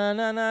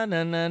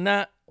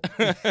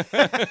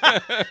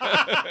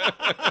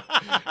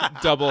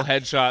 Double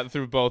headshot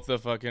through both the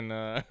fucking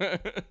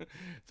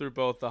through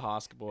both the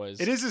Hosk boys.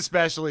 It is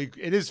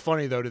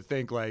funny though to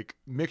think like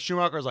Mick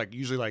Schumacher is like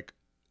usually like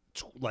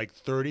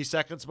 30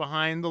 seconds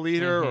behind the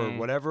leader or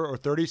whatever, or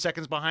 30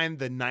 seconds behind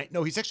the night.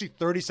 No, he's actually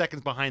 30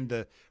 seconds behind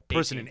the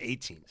person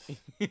 18th.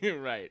 in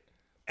 18th. Right.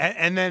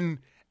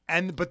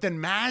 But then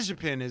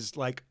Mazepin is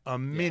like a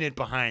minute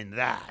behind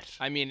that.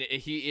 I mean,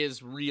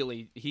 he's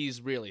really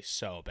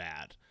so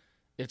bad.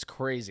 It's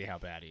crazy how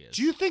bad he is.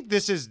 Do you think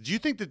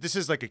that this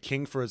is like a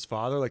king for his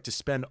father, like to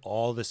spend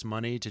all this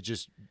money to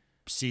just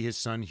see his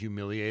son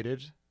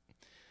humiliated?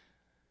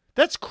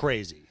 That's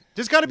crazy.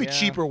 There's got to be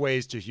cheaper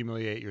ways to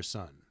humiliate your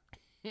son.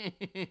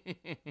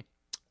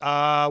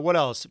 What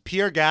else?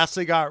 Pierre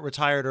Gasly got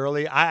retired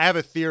early. I have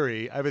a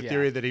theory.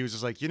 Theory that he was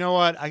just like, you know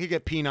what? I could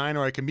get P9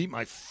 or I can meet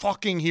my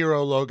fucking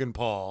hero Logan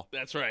Paul.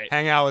 That's right.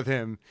 Hang out with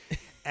him.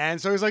 And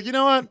so he's like, you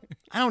know what?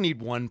 I don't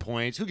need 1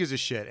 point. Who gives a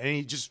shit? And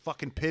he just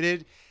fucking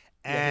pitted.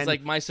 And he's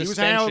like, my suspension. He was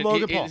hanging out with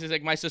Logan Paul. He's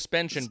like, my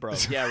suspension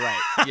broke. Yeah,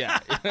 right. Yeah.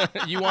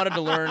 You wanted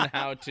to learn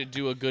how to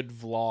do a good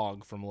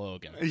vlog from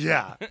Logan.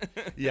 Yeah.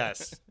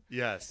 Yes.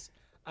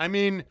 I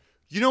mean,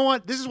 you know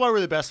what? This is why we're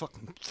the best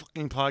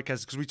fucking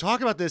podcast, because we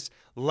talked about this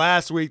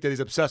last week that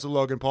he's obsessed with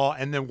Logan Paul,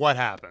 and then what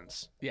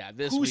happens? Yeah,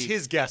 who's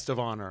his guest of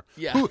honor?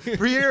 Yeah.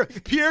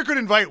 Pierre could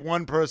invite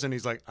one person.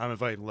 He's like, I'm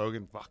inviting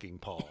Logan fucking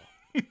Paul.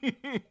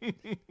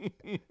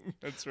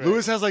 That's right.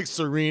 Lewis has like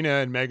Serena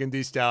and Megan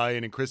Thee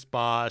Stallion and Chris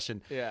Bosh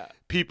and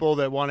people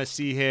that want to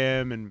see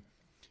him, and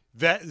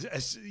that,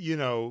 you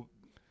know,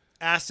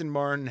 Aston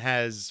Martin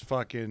has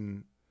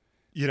fucking,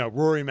 you know,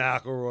 Rory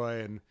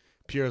McIlroy, and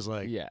Pierre's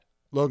like,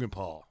 Logan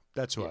Paul.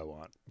 That's who I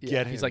want.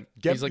 Get him. He's like,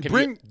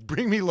 bring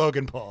me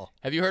Logan Paul.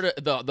 Have you heard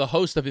of the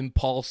host of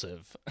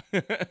Impulsive?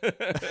 Fuck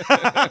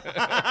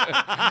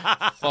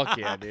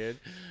yeah, dude.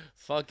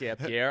 Fuck yeah,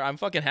 Pierre. I'm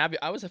fucking happy.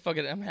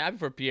 I'm happy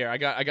for Pierre. I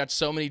got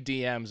so many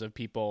DMs of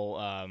people,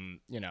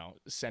 you know,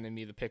 sending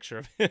me the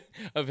picture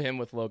of him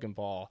with Logan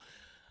Paul.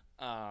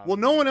 Well,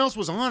 no one else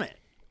was on it.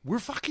 We're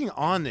fucking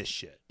on this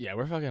shit. Yeah,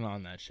 we're fucking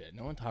on that shit.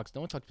 No one talks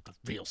about the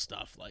real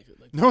stuff. Like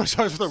No one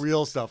talks about the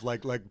real stuff,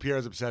 like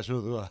Pierre's obsession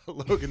with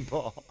Logan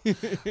Paul.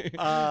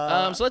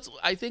 So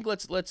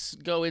let's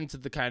go into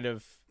the kind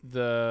of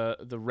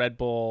the Red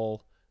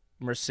Bull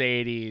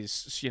Mercedes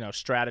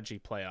strategy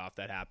playoff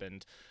that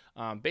happened.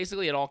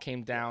 Basically, it all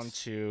came down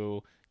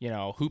to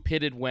who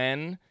pitted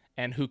when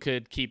and who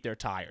could keep their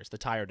tires. The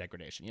tire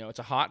degradation. It's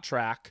a hot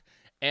track.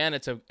 And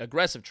it's an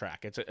aggressive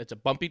track. It's a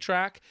bumpy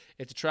track.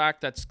 It's a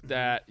track it's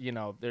going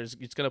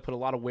to put a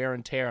lot of wear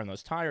and tear on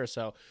those tires.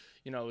 So,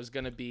 it was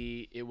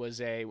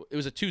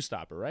a two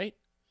stopper, right?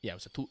 Yeah, it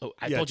was a two.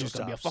 I told you it was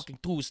going to be a fucking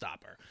two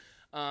stopper.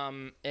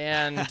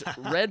 And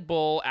Red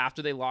Bull,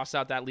 after they lost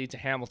out that lead to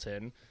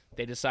Hamilton,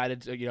 they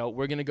decided to,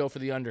 we're going to go for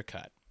the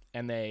undercut,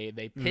 and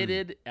they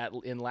pitted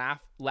in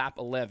lap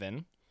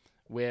 11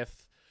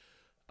 with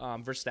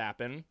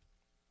Verstappen.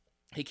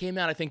 He came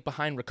out, I think,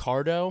 behind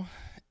Ricciardo.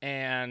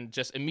 And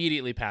just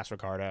immediately passed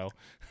Ricciardo.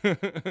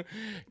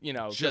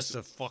 Just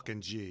a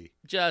fucking G.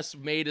 Just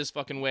made his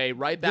fucking way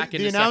right back into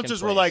the announcers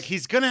second were place. like,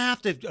 he's gonna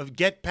have to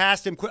get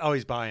past him quick. Oh,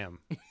 he's by him.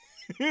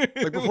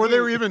 Like before they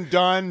were even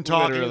done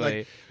talking. Literally.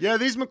 Like, yeah,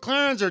 these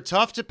McLarens are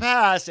tough to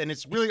pass, and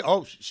it's really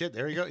shit.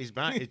 There you go. He's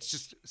behind. It's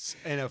just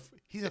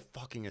he's a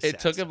fucking assassin. It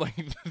took him like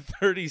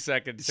 30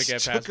 seconds to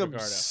get past Ricciardo.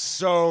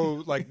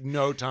 So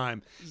no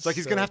time. It's like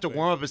he's gonna have to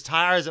warm up his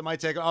tires. It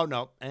might take. Oh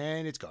no,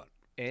 and it's gone.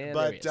 And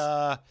but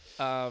so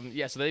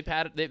they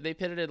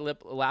pitted at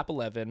lap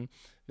 11.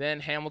 Then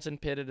Hamilton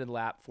pitted at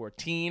lap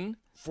 14.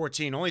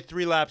 14, only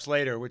 3 laps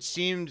later, which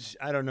seemed,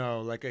 I don't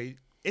know,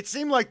 it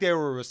seemed like they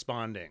were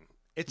responding.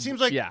 It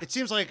seems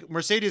like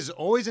Mercedes is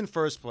always in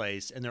first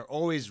place and they're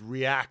always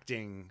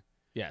reacting.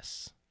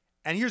 Yes.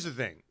 And here's the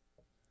thing.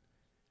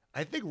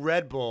 I think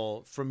Red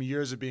Bull, from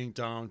years of being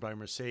domined by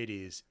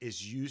Mercedes,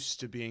 is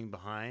used to being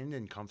behind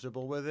and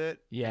comfortable with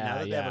it. Yeah. And now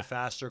that they have a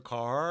faster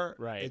car,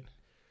 right?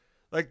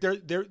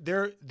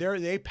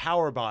 They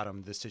power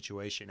bottomed the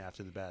situation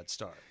after the bad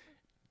start.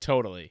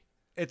 Totally.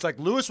 It's like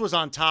Lewis was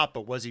on top,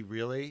 but was he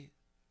really?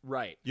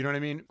 Right. You know what I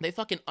mean? They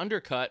fucking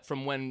undercut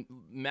from when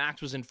Max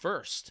was in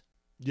first.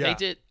 Yeah. They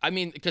did. I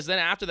mean, because then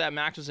after that,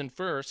 Max was in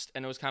first,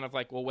 and it was kind of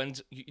like, well,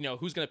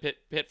 who's going to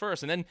pit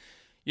first? And then,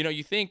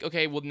 you think,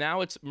 okay, well,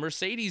 now it's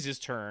Mercedes'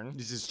 turn.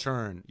 This is his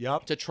turn.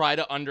 Yep. To try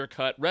to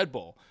undercut Red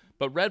Bull.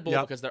 But Red Bull,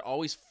 because they're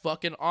always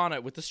fucking on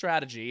it with the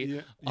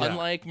strategy,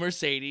 unlike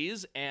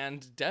Mercedes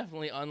and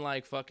definitely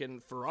unlike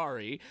fucking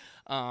Ferrari,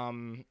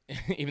 even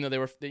though they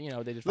did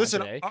fine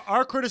Listen, today.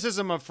 Our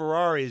criticism of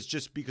Ferrari is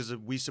just because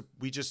we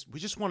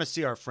just want to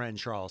see our friend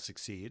Charles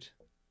succeed.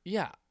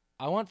 Yeah,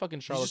 I want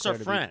fucking Charles. He's just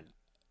our friend.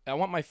 I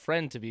want my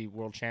friend to be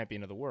world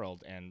champion of the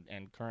world,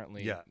 and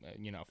currently,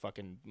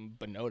 fucking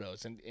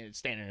Bonotto's and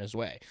standing in his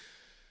way.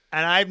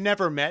 And I've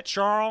never met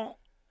Charles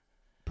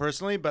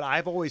personally, but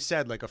I've always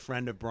said like a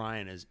friend of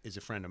Brian is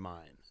a friend of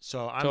mine.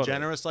 So I'm totally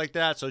generous like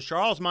that. So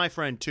Charles is my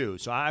friend too.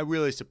 So I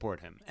really support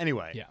him.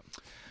 Anyway. Yeah.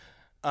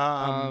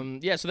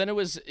 So then it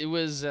was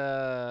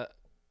all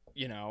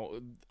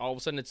of a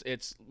sudden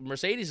it's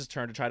Mercedes'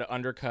 turn to try to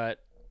undercut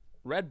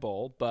Red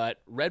Bull,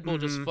 but Red Bull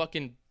just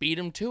fucking beat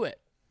him to it.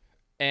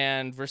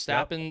 And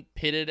Verstappen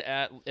pitted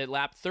at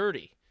lap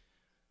 30,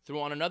 threw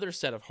on another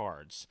set of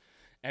hards.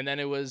 And then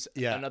it was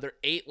another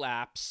 8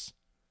 laps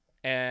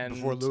and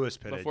before Lewis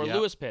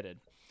pitted.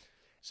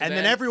 So and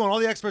then all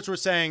the experts were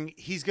saying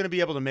he's going to be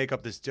able to make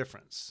up this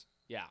difference.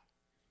 Yeah.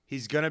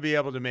 He's going to be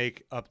able to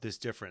make up this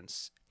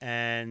difference.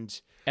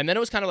 And then it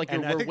was kind of like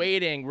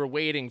we're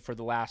waiting for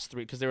the last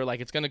 3 because they were like,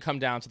 it's going to come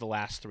down to the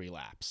last 3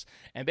 laps.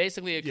 And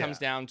basically it comes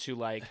down to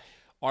like,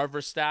 are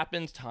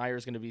Verstappen's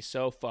tires going to be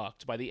so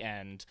fucked by the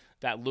end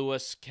that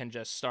Lewis can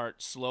just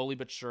start slowly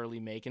but surely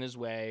making his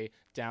way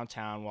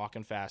downtown,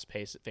 walking fast,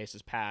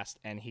 faces past,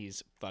 and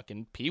he's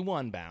fucking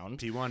P1 bound.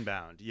 P1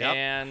 bound, yep.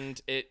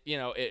 And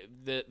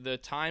the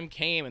time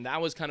came, and that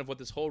was kind of what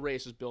this whole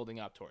race was building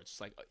up towards. It's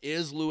like,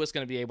 is Lewis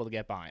going to be able to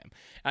get by him?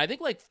 And I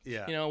think with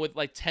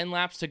like 10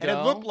 laps to go, and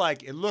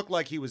it looked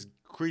like he was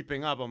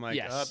creeping up. I'm like,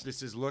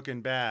 this is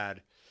looking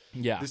bad.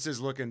 Yeah, this is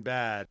looking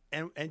bad.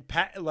 And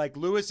like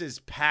Lewis is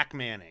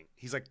Pac-Manning.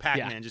 He's like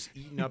Pac-Man, just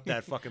eating up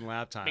that fucking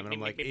lap time. And I'm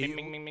like,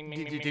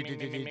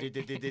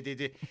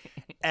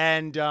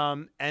 and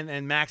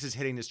Max is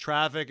hitting this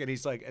traffic, and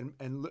he's like,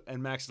 and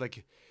Max is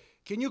like,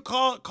 can you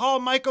call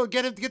Michael,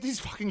 get these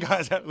fucking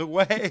guys out of the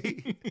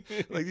way?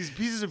 Like these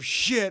pieces of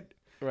shit.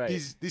 Right.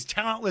 These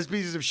talentless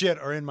pieces of shit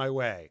are in my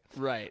way.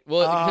 Right.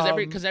 Well,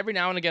 because every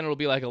now and again it'll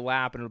be like a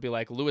lap, and it'll be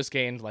like Lewis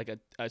gained like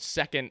a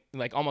second,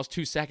 like almost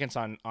 2 seconds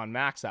on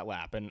Max that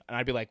lap, and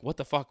I'd be like, what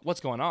the fuck? What's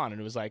going on? And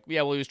it was like,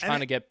 yeah, well, he was trying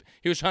to get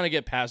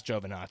past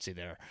Giovinazzi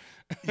there.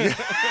 Yeah.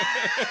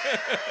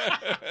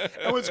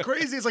 And what's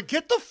crazy is like,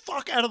 get the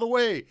fuck out of the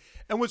way.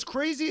 And what's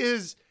crazy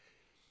is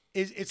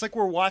it's like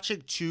we're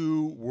watching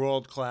 2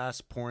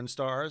 world-class porn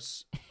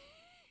stars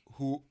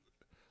who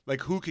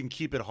can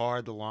keep it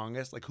hard the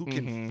longest, like who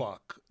can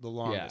fuck the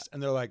longest.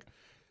 And they're like,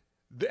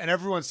 and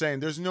everyone's saying,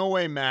 there's no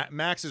way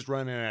Max is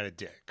running out of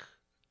dick.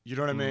 You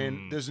know what I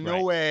mean? There's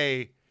no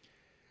way.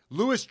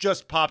 Lewis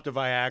just popped a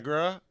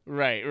Viagra.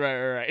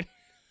 Right.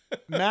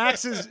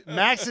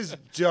 Max's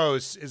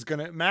dose is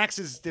gonna.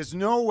 There's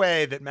no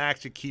way that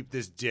Max could keep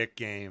this dick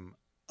game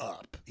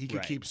up. He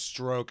could keep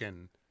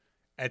stroking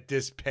at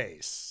this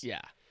pace.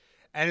 Yeah.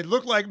 And it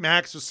looked like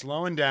Max was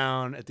slowing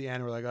down at the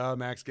end. We're like, oh,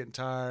 Max getting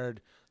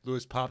tired.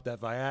 Lewis popped that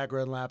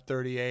Viagra in lap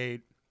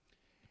 38.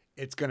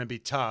 It's gonna be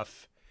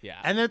tough. Yeah.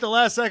 And then at the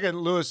last second,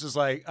 Lewis was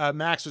like,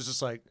 Max was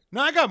just like,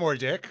 no, I got more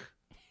dick.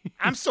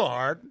 I'm still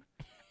hard.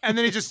 And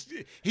then he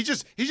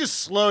just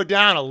slowed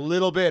down a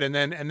little bit, and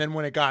then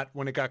when it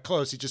got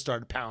close, he just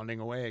started pounding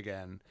away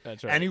again.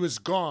 That's right. And he was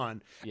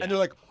gone. Yeah. And they're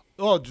like,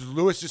 oh,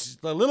 Lewis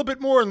just a little bit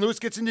more, and Lewis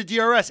gets into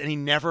DRS,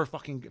 and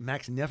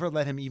Max never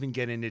let him even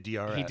get into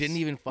DRS. He didn't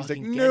even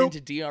fucking like, get nope.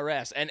 into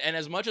DRS. And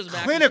as much as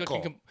Max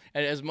Clinical.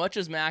 and as much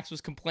as Max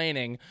was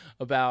complaining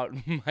about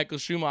Michael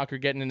Schumacher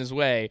getting in his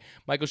way,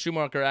 Michael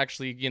Schumacher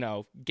actually,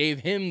 gave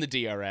him the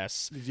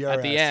DRS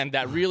at the end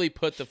that really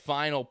put the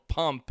final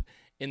pump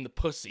in the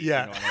pussy.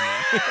 Yeah. You know what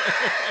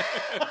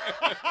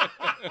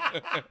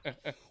I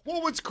mean?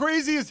 Well, what's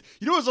crazy is,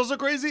 what's also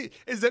crazy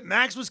is that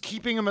Max was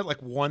keeping him at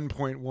like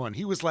 1.1.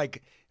 He was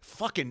like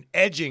fucking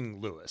edging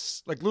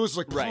Lewis. Like Lewis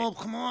was like,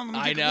 come on,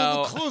 let me get a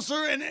little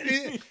closer.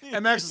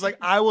 And Max is like,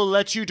 I will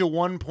let you to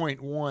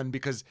 1.1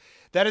 because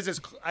that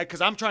is because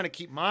I'm trying to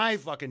keep my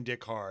fucking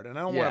dick hard, and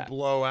I don't want to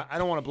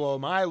blow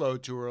my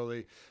load too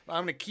early. But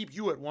I'm going to keep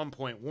you at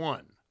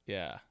 1.1.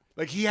 Yeah.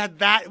 Like he had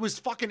that. It was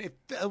fucking.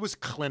 It was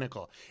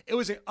clinical. It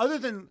was other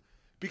than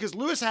because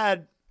Lewis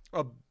had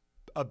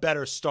a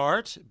better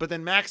start, but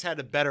then Max had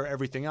a better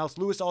everything else.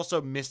 Lewis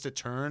also missed a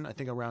turn. I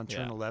think around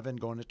turn 11,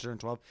 going to turn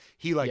 12.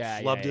 He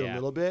flubbed it a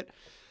little bit.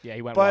 Yeah,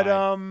 he went. But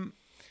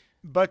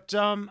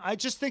wide. I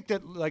just think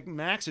that like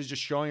Max is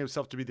just showing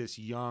himself to be this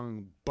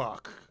young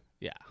buck.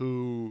 Yeah.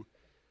 Who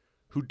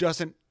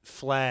doesn't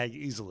flag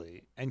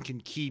easily and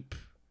can keep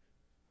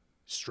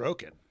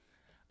stroking.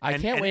 I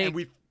can't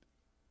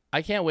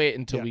wait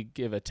until we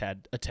give a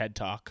TED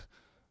talk.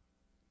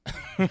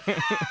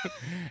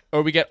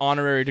 Or we get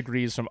honorary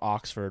degrees from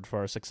Oxford for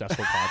our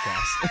successful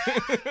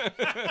podcast.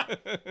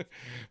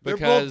 They're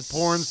both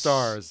porn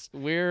stars.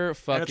 We're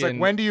fucking. And it's like,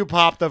 when do you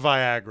pop the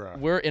Viagra?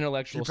 We're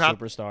intellectual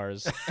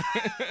superstars.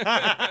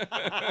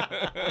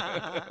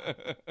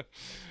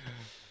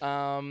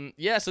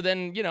 Yeah. So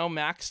then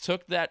Max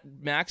took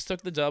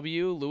the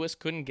W. Lewis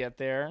couldn't get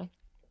there.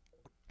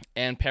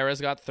 And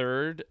Perez got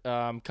third,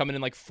 coming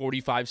in like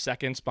 45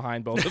 seconds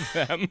behind both of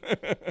them,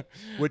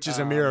 which is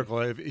a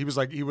miracle.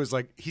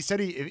 He said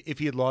if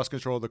he had lost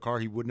control of the car,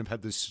 he wouldn't have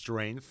had the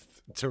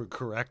strength to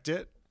correct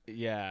it.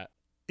 Yeah,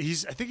 I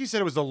think he said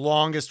it was the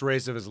longest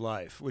race of his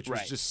life, which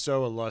was just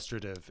so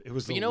illustrative. It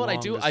was. But you know what I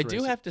do? I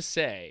do have to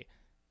say,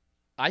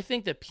 I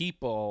think that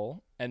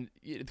people, and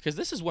because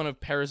this is one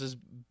of Perez's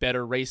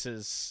better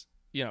races,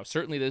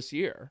 certainly this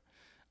year.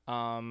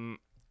 I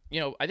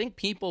think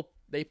people.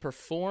 They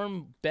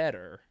perform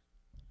better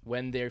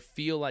when they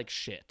feel like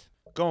shit.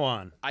 Go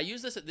on. I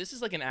use this. This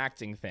is like an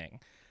acting thing.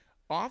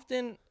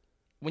 Often,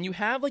 when you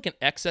have like an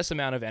excess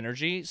amount of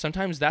energy,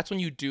 sometimes that's when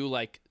you do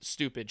like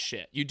stupid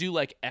shit. You do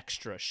like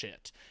extra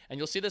shit, and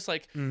you'll see this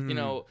like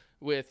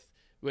with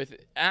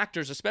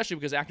actors, especially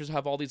because actors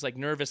have all these like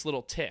nervous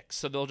little tics.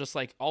 So they'll just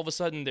like all of a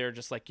sudden they're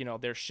just like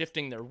they're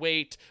shifting their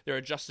weight, they're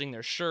adjusting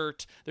their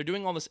shirt, they're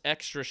doing all this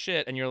extra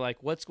shit, and you're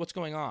like, what's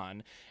going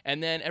on?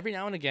 And then every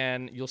now and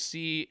again you'll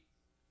see.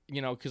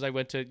 Because I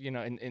went to,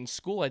 in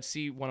school, I'd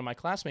see one of my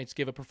classmates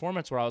give a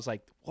performance where I was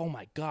like, oh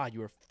my God,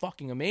 you were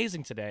fucking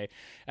amazing today.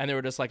 And they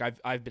were just like,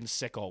 I've been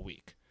sick all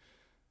week.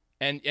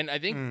 And I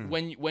think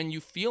when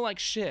you feel like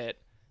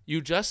shit,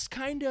 you just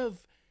kind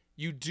of,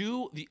 you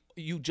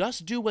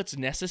just do what's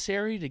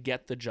necessary to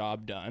get the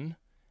job done.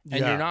 And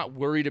you're not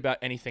worried about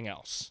anything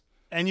else.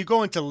 And you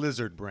go into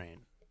lizard brain.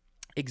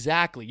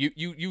 Exactly.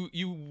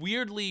 You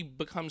weirdly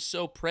become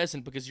so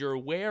present because you're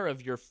aware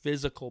of your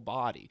physical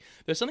body.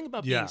 There's something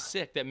about being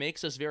sick that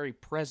makes us very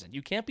present.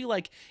 You can't be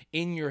like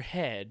in your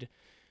head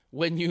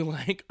when you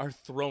like are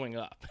throwing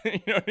up. You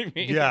know what I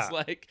mean? Yeah. It's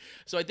like,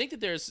 so I think that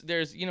there's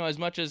as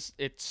much as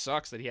it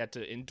sucks that he had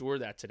to endure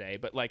that today,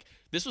 but like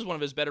this was one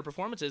of his better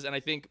performances, and I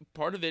think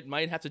part of it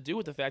might have to do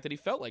with the fact that he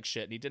felt like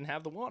shit and he didn't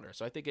have the water.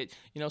 So I think it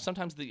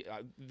sometimes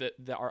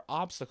our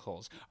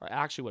obstacles are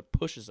actually what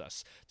pushes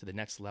us to the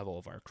next level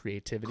of our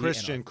creativity.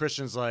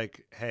 Christian's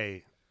like,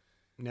 hey,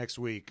 next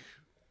week,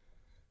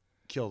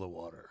 kill the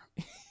water.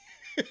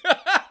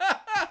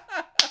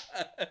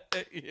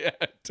 Yeah,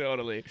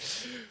 totally.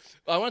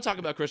 I want to talk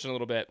about Christian a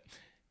little bit.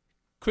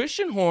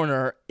 Christian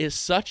Horner is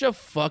such a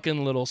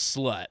fucking little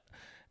slut.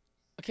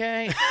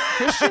 Okay?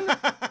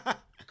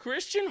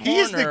 Christian Horner.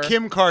 He's the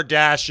Kim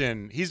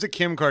Kardashian. He's the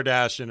Kim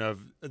Kardashian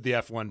of the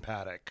F1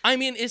 paddock. I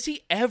mean, is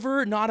he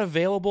ever not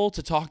available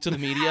to talk to the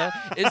media?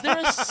 Is there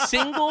a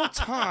single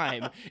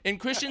time in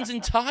Christian's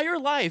entire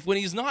life when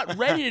he's not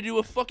ready to do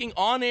a fucking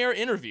on-air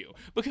interview?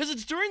 Because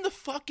it's during the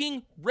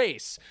fucking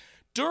race.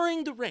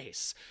 during the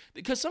race,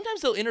 because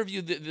sometimes they'll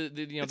interview the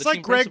It's the like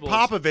team Greg principals.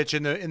 Popovich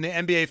in the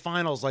NBA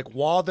Finals, like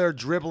while they're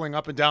dribbling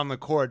up and down the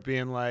court,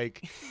 being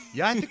like,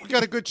 "Yeah, I think we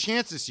got a good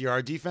chance this year.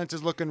 Our defense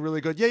is looking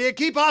really good. Yeah,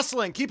 keep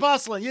hustling.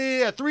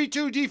 Yeah.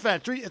 3-2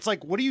 defense. It's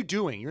like, what are you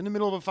doing? You're in the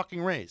middle of a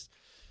fucking race.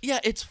 Yeah,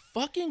 it's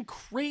fucking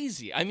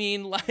crazy. I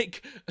mean,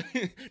 like,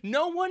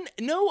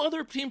 no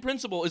other team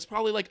principal is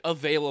probably like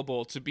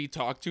available to be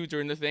talked to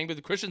during the thing, but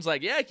the Christian's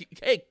like, yeah,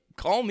 hey,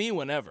 call me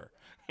whenever.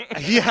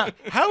 Yeah,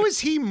 how is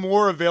he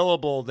more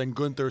available than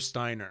Gunther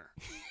Steiner?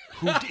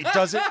 Who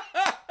doesn't?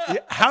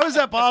 How is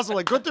that possible?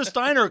 Like Gunther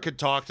Steiner could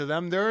talk to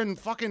them. They're in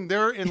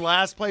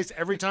last place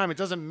every time. It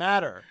doesn't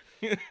matter.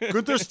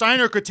 Gunther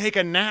Steiner could take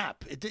a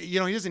nap. He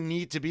doesn't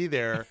need to be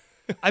there.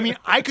 I mean,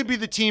 I could be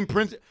the team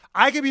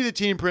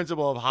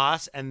principal of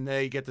Haas, and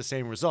they get the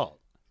same result.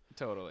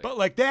 Totally. But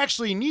like, they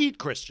actually need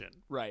Christian,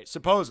 right?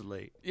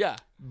 Supposedly. Yeah.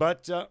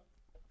 But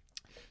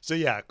so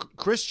yeah,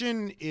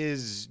 Christian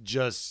is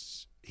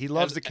just. He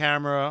loves the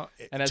camera.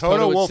 And as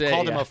Toto would Wolff say,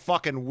 called him a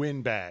fucking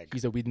windbag.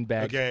 He's a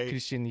windbag. Okay.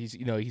 Christian, he's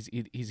always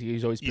He's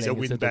playing a his little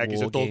windbag. He's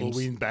a war total games.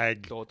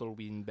 windbag. Total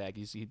windbag.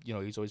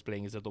 He's always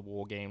playing his little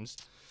war games.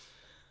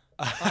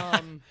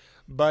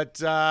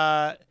 But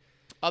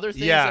Other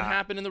things that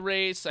happened in the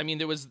race. I mean,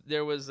 there was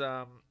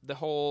the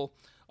whole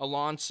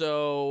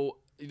Alonso.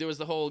 There was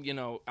the whole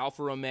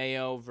Alfa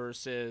Romeo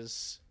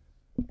versus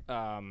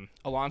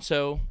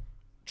Alonso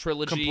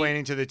trilogy.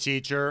 complaining to the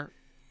teacher.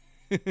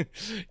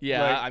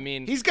 Yeah, Like, I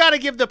mean, he's got to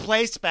give the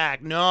place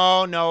back.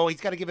 No,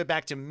 he's got to give it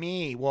back to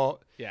me.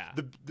 Well, yeah,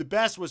 the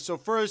best was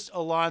first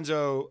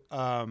Alonso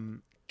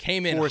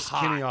came in forced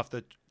hot.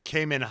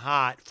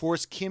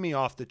 forced Kimi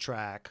off the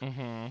track.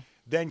 Mm-hmm.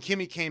 Then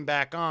Kimi came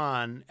back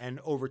on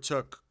and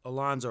overtook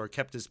Alonso or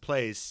kept his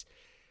place.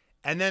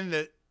 And then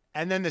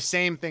the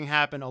same thing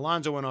happened.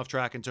 Alonso went off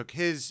track and took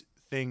his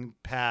thing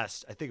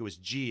past, I think it was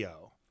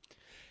Gio.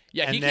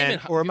 Yeah, And he then- came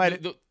in. or it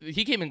might-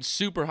 He came in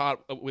super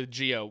hot with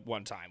Gio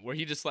one time, where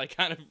he just like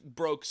kind of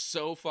broke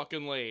so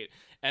fucking late,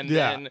 and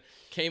then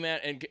came out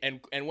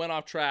and went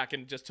off track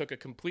and just took a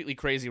completely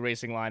crazy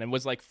racing line and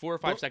was like 4 or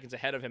 5 seconds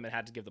ahead of him and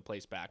had to give the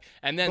place back.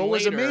 And then But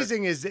what's later,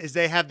 amazing is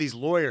they have these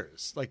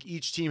lawyers. Like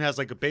each team has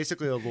like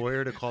basically a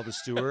lawyer to call the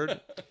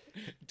steward.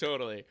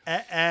 totally.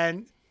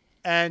 And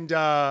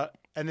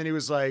then he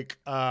was like,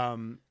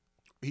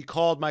 he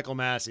called Michael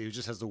Massey, who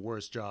just has the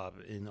worst job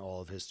in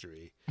all of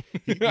history.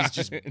 He's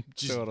just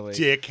Totally.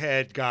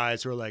 dickhead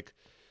guys who are like,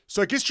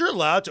 so I guess you're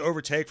allowed to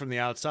overtake from the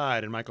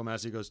outside. And Michael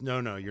Massey goes,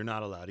 no, you're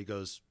not allowed. He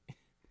goes,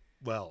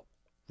 well,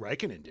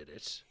 Raikkonen did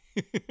it.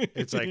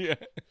 It's like, Yeah.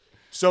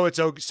 so it's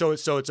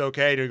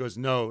okay. And he goes,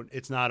 no,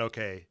 it's not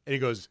okay. And he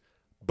goes,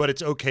 but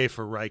it's okay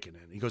for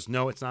Raikkonen. He goes,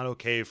 no, it's not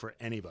okay for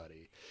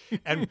anybody.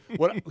 And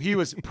what he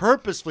was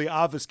purposefully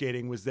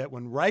obfuscating was that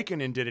when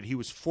Raikkonen did it, he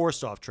was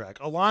forced off track.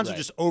 Alonso Right.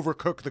 just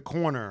overcooked the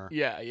corner.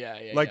 Yeah.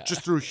 Like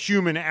just through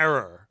human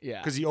error. Yeah.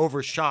 Because he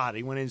overshot.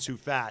 He went in too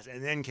fast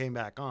and then came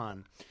back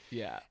on.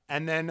 Yeah.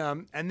 And then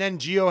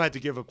Gio had to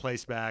give a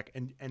place back,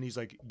 and he's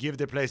like, give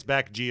the place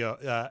back,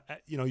 Gio.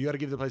 You got to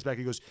give the place back.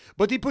 He goes,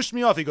 but he pushed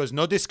me off. He goes,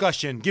 no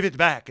discussion. Give it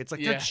back. It's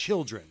like they're Yeah.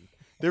 children.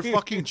 They're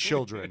fucking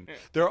children.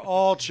 They're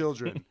all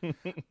children.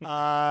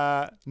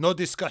 No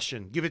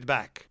discussion. Give it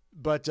back.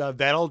 But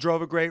Vettel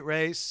drove a great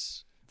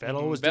race.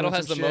 Vettel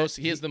has the most.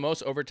 He has the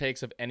most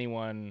overtakes of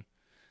anyone.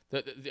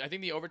 I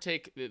think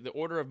the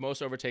order of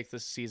most overtakes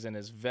this season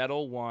is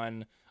Vettel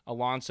 1,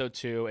 Alonso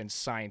 2, and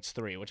Sainz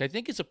 3, which I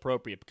think is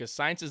appropriate because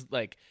Sainz is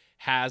like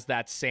has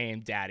that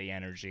same daddy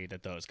energy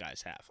that those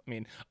guys have. I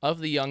mean, of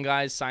the young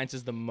guys, Sainz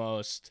is the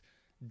most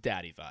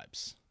daddy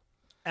vibes.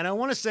 And I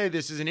want to say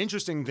this is an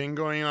interesting thing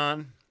going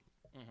on.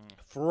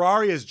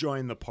 Ferrari has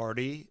joined the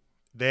party.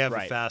 They have a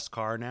Right. fast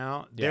car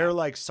now. Yeah. They're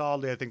like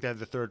solidly, I think they have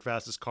the third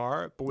fastest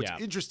car. But what's Yeah.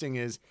 interesting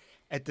is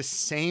at the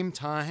same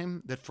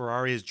time that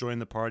Ferrari has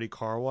joined the party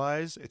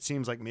car-wise, it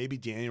seems like maybe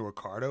Daniel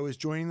Ricciardo is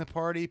joining the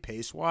party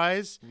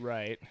pace-wise.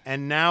 Right.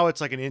 And now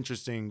it's like an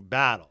interesting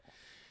battle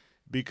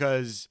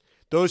because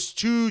those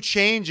two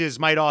changes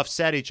might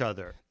offset each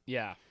other.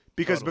 Yeah.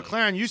 Because Totally.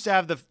 McLaren used to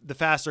have the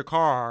faster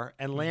car,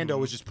 and Lando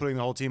was just putting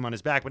the whole team on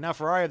his back. But now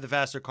Ferrari have the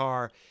faster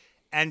car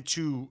and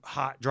two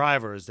hot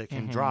drivers that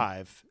can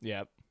drive.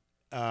 Yep.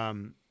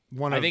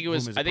 One I of think it whom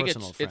was. is a I think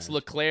personal it's friend.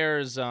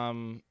 Leclerc's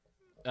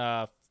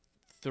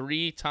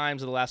 3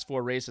 times in the last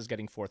 4 races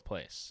getting 4th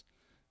place.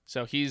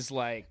 So he's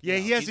like. Yeah,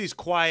 you know, he has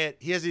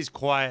these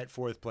quiet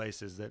fourth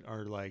places that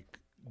are like.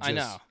 I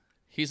know.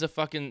 He's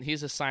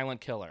a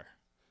silent killer.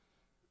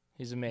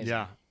 He's amazing.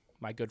 Yeah.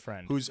 My good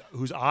friend. Whose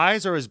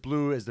eyes are as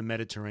blue as the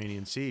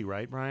Mediterranean Sea,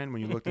 right, Brian?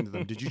 When you looked into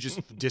them, did you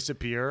just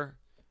disappear?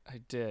 I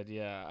did,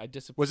 yeah. I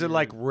disappeared. Was it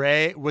like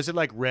Ray? Was it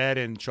like Red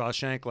and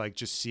Shawshank, like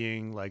just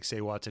seeing like say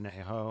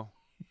Wataneho?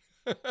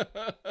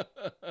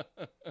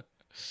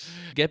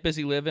 Get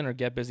busy living or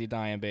get busy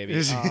dying,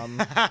 baby.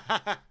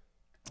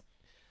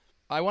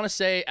 I want to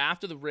say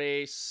after the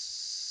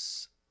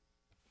race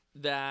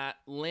that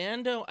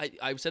Lando,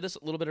 I said this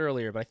a little bit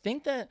earlier, but I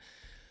think that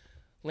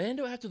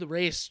Lando after the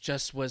race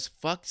just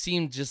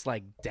seemed just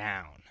like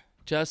down.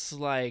 just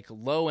like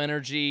low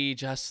energy,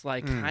 just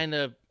like kind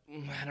of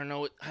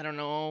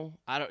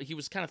he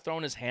was kind of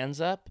throwing his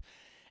hands up,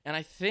 and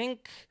I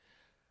think,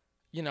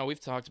 you know, we've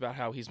talked about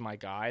how he's my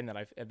guy and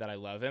that I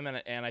love him,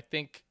 and I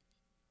think,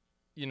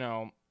 you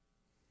know,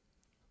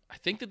 I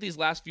think that these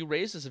last few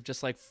races have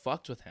just like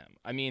fucked with him.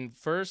 I mean,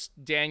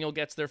 first Daniel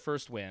gets their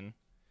first win.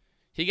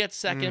 He gets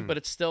second, but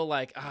it's still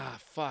like,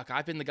 fuck,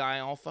 I've been the guy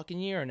all fucking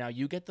year. Now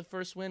you get the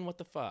first win. What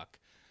the fuck?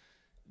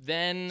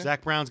 Then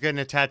Zach Brown's getting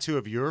a tattoo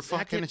of your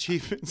fucking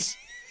achievements.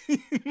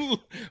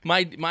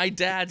 my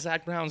dad,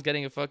 Zach Brown's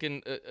getting a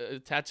fucking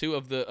tattoo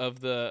of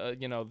the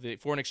you know, the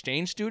foreign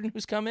exchange student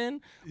who's come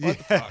in. What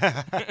the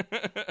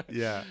fuck?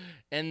 Yeah.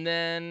 And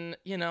then,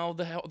 you know,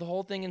 the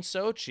whole thing in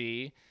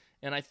Sochi,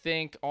 and I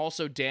think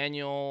also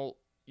Daniel,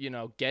 you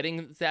know,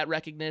 getting that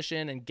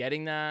recognition and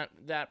getting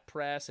that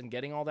press and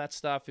getting all that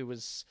stuff. It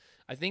was,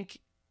 I think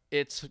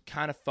it's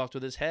kind of fucked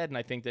with his head, and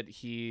I think that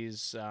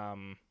he's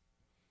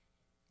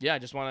I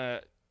just want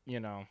to, you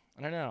know,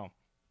 I don't know.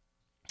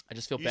 I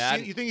just feel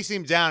bad. You think you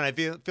seem down. I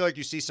feel like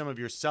you see some of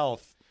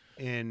yourself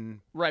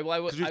in right.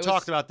 Well, because we've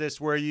talked about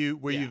this where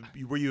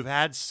you've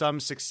had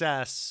some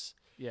success.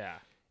 Yeah.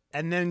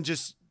 And then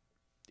just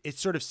it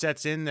sort of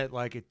sets in that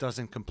like it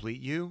doesn't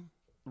complete you.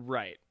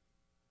 Right.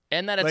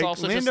 And that it's like,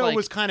 also Lando just like,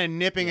 was kind of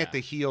nipping at the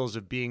heels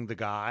of being the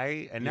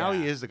guy, and now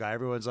he is the guy.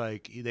 Everyone's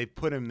like, they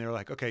put him. They're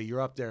like, okay,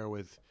 you're up there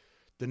with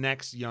the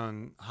next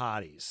young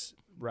hotties,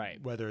 right?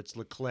 Whether it's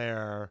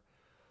Leclerc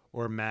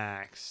or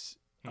Max,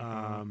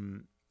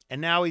 and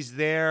now he's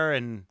there,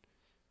 and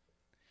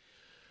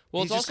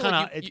well, he's it's just also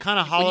kind of like it kind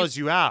of hollows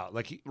you out,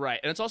 like right.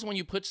 And it's also when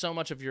you put so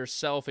much of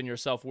yourself and your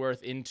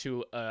self-worth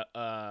into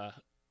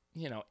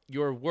you know,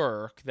 your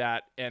work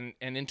that and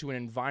into an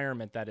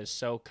environment that is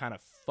so kind of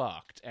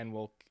fucked and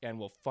will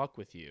fuck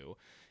with you.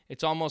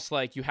 It's almost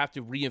like you have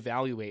to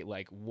reevaluate,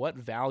 like, what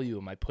value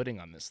am I putting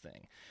on this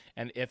thing?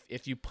 And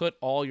if you put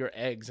all your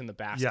eggs in the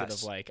basket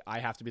of like, I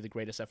have to be the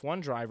greatest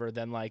F1 driver,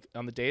 then like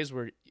on the days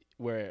where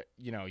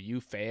you know you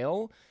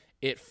fail,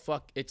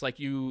 it's like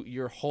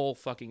your whole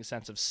fucking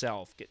sense of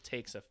self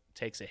takes a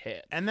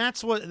hit. And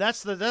that's what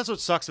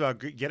sucks about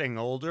getting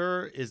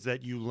older is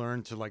that you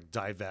learn to like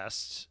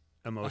divest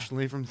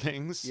emotionally from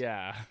things.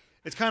 Yeah.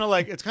 It's kind of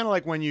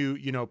like when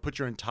you know put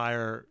your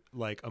entire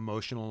like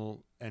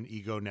emotional and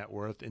ego net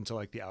worth into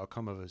like the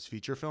outcome of a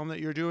feature film that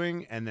you're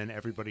doing, and then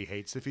everybody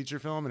hates the feature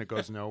film and it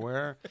goes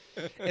nowhere.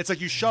 It's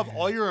like you shove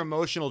all your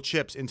emotional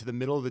chips into the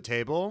middle of the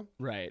table,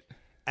 right?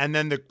 And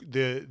then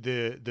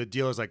the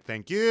dealer's like,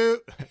 "Thank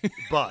you,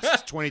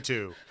 bust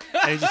 22,"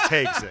 and he just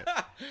takes it.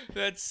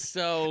 That's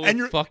so and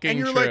you're fucking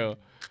true. Like,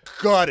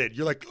 gutted.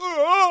 You're like,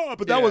 oh,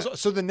 but that was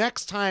so. The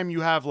next time you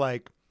have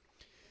like,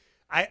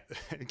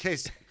 in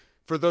case.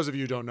 For those of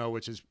you who don't know,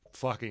 which is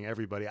fucking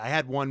everybody, I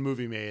had one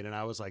movie made and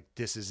I was like,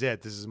 this is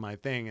it. This is my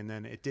thing. And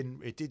then it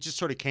didn't, it just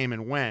sort of came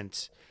and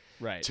went,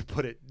 right? To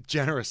put it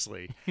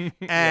generously.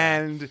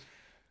 And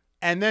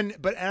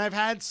I've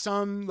had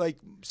some like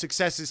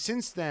successes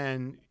since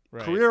then,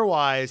 career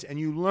wise, and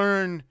you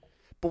learn,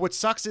 but what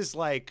sucks is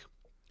like,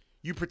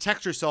 you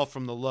protect yourself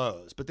from the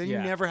lows, but then you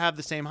never have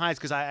the same highs.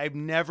 Cause I've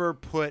never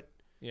put,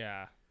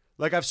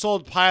 like I've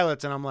sold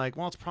pilots and I'm like,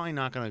 well, it's probably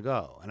not going to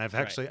go. And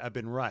I've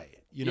been right.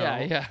 You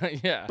know?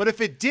 Yeah. But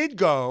if it did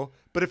go,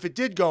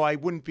 I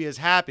wouldn't be as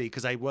happy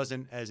because I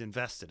wasn't as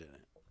invested in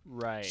it.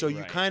 Right. So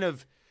you kind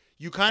of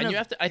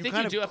have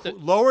to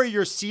lower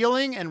your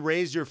ceiling and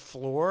raise your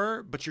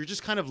floor, but you're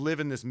just kind of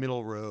living this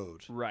middle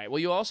road. Right. Well,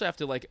 you also have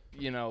to like,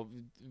 you know,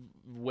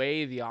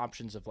 weigh the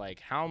options of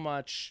like how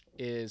much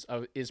is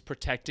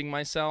protecting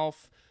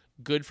myself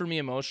good for me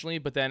emotionally,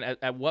 but then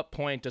at what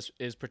point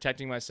is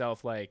protecting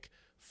myself like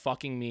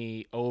fucking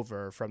me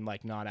over from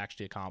like not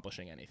actually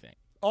accomplishing anything.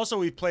 Also,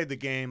 we've played the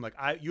game like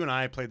you and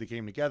I played the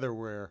game together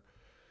where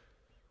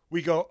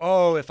we go,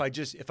 oh, if I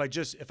just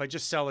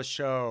sell a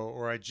show,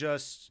 or I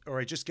just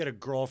get a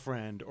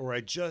girlfriend, or if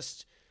I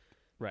just,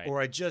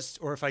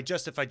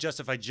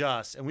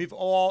 and we've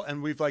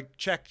like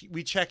check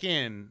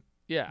in,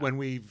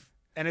 and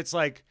it's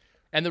like.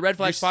 And the Red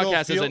Flags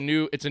podcast is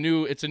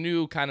a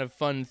new kind of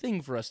fun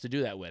thing for us to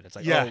do that with. It's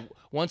like,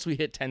 once we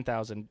hit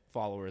 10,000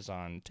 followers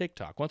on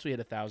TikTok, once we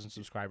hit 1,000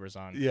 subscribers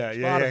on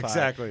Spotify,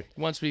 exactly.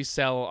 Once we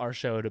sell our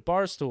show to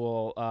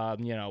Barstool,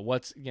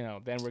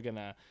 then we're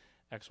gonna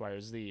X, Y, or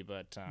Z.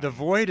 But the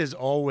void is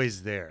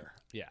always there.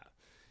 Yeah,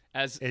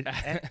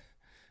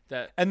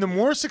 and the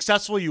more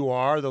successful you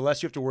are, the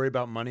less you have to worry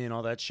about money and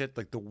all that shit.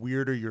 Like the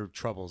weirder your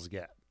troubles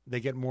get,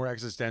 they get more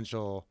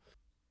existential.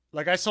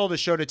 Like I sold a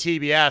show to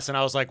TBS and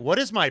I was like, what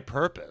is my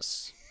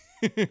purpose?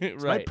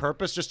 Is my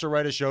purpose just to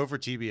write a show for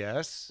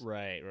TBS?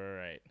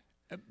 Right.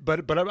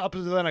 But up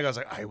until then I was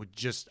like, I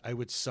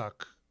would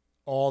suck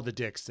all the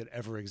dicks that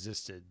ever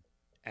existed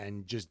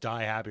and just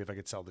die happy if I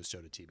could sell this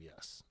show to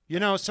TBS. You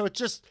know, so it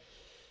just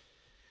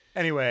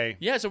Anyway,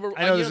 Yeah, so we're.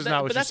 I know you this is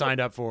not what you that's signed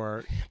up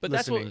for But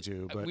that's listening what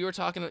to, but we were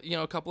talking,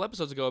 a couple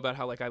episodes ago about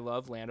how like I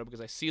love Lando because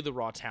I see the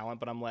raw talent,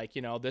 but I'm like,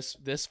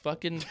 this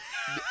fucking.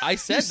 I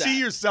said you that. see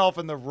yourself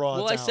in the raw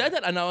Well, I talent. said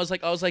that, and I was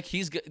like,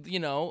 he's,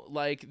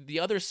 like the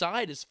other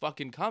side is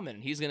fucking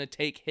coming. He's gonna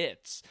take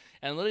hits,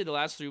 and literally the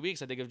last 3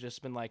 weeks, I think have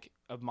just been like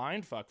a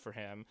mind fuck for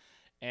him,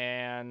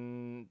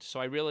 and so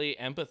I really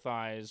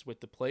empathize with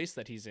the place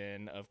that he's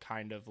in of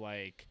kind of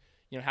like,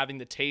 having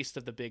the taste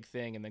of the big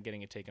thing and then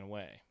getting it taken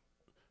away.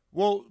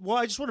 Well,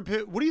 I just want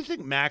to. What do you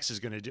think Max is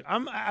going to do?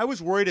 I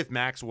was worried if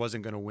Max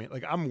wasn't going to win.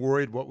 Like, I'm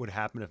worried what would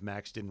happen if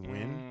Max didn't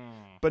win.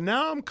 But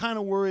now I'm kind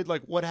of worried.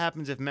 Like, what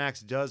happens if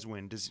Max does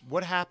win?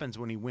 What happens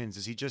when he wins?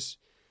 Does he just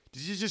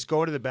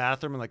go to the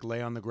bathroom and like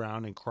lay on the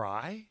ground and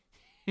cry?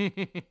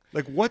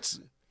 Like,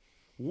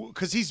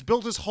 because he's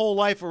built his whole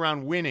life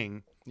around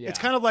winning. Yeah. It's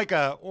kind of like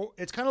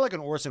an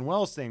Orson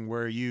Welles thing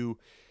where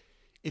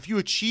if you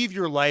achieve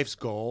your life's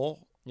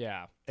goal.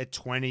 Yeah. At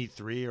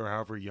 23 or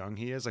however young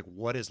he is, like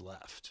what is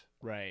left?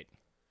 Right.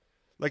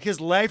 Like his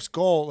life's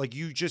goal, like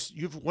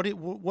what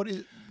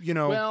is.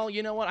 Well,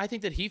 you know what? I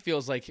think that he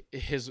feels like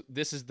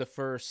this is the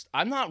first.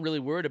 I'm not really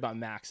worried about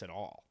Max at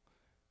all.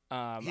 He's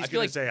I feel gonna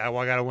like say, I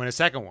got to win a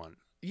second one.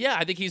 Yeah,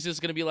 I think he's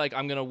just gonna be like,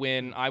 I'm gonna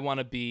win. I want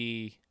to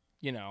be,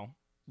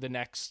 the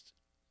next,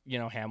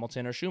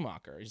 Hamilton or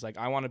Schumacher. He's like,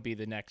 I want to be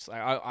the next.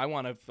 I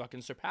want to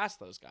fucking surpass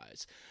those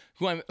guys.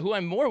 Who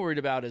I'm more worried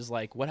about is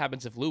like, what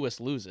happens if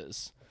Lewis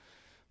loses?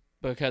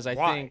 Because I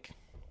feel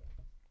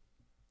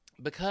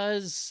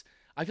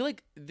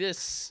like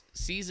this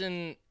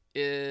season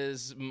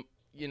is,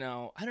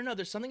 I don't know.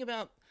 There's something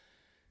about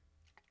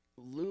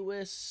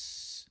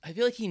Lewis. I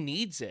feel like he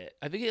needs it.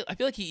 I feel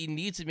like he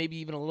needs it maybe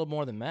even a little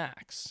more than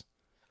Max.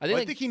 I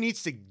think he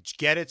needs to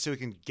get it so he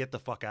can get the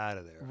fuck out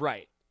of there.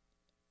 Right.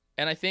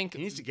 And I think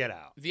he needs to get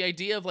out. The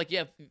idea of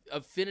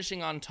of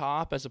finishing on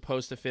top as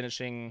opposed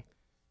to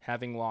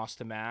having lost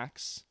to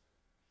Max.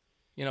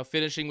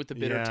 Finishing with the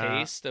bitter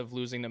taste of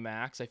losing to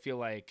Max, I feel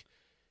like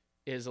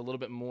is a little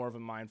bit more of a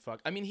mindfuck.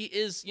 I mean, he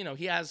is,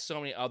 he has so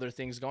many other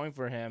things going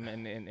for him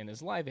in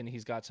his life, and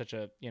he's got such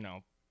a,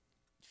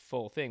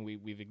 full thing.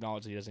 We've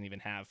acknowledged that he doesn't even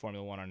have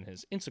Formula One on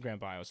his Instagram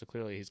bio, so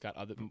clearly he's got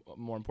other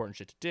more important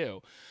shit to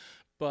do.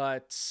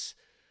 But,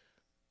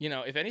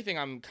 if anything,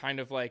 I'm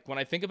kind of like, when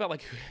I think about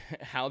like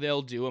how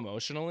they'll do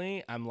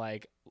emotionally, I'm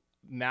like,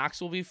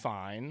 Max will be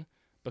fine.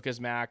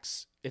 Because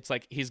Max, it's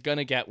like he's going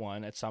to get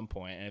one at some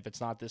point. And if it's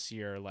not this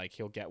year, like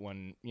he'll get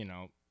one,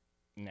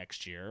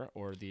 next year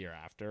or the year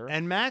after.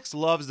 And Max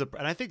loves and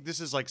I think this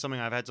is like something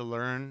I've had to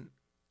learn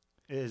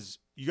is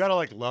you got to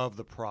like love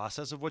the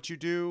process of what you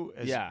do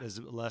as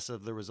less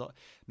of the result.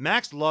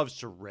 Max loves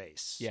to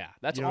race. Yeah.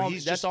 That's all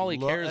he cares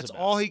about. That's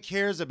all he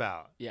cares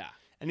about. Yeah.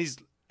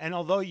 And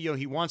although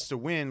he wants to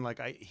win, like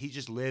he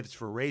just lives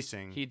for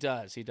racing. He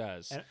does.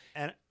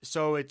 And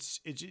so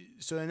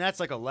and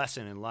that's like a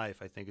lesson in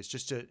life. I think it's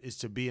just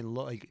to be in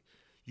like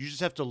you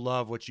just have to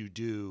love what you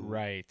do,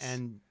 right?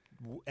 And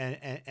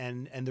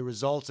the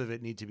results of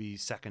it need to be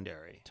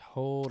secondary.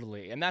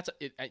 Totally, and that's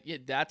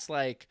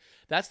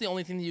the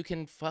only thing that you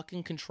can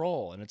fucking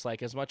control. And it's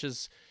like as much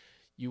as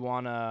you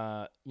want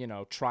to,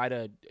 try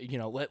to,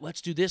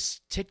 let's do this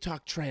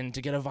TikTok trend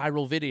to get a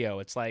viral video.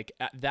 It's like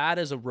that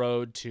is a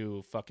road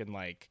to fucking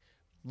like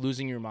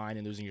losing your mind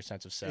and losing your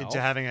sense of self.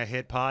 Into having a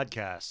hit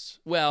podcast.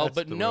 Well,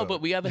 but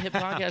we have a hit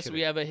podcast.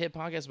 We have a hit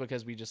podcast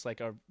because we just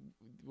like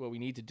what we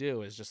need to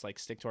do is just like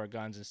stick to our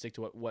guns and stick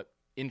to what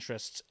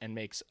interests and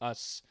makes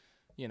us,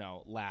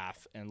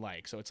 laugh and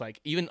like. So it's like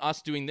even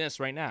us doing this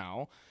right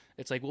now,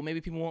 it's like, well, maybe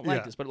people won't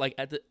like this, but like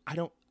I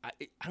don't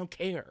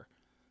care.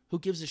 Who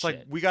gives a shit?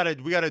 Like we gotta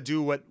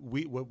do what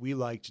we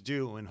like to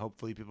do, and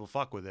hopefully people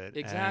fuck with it.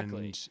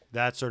 Exactly. And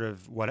that's sort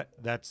of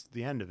that's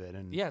the end of it.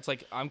 And yeah, it's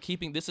like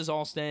this is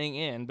all staying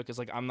in because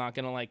like I'm not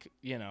gonna like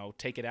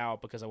take it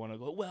out because I want to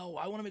go. Well,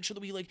 I want to make sure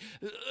that we like.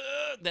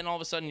 Then all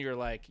of a sudden you're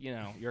like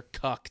you're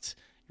cucked.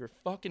 You're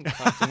fucking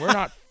cucked, and we're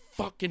not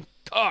fucking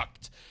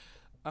cucked.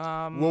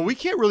 Well, we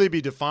can't really be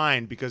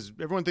defined because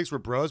everyone thinks we're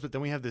bros, but then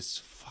we have this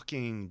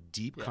fucking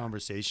deep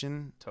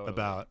conversation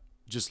about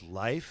just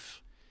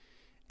life.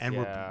 And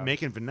we're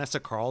making Vanessa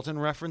Carlton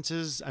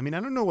references. I mean,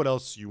 I don't know what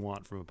else you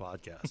want from a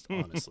podcast,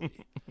 honestly.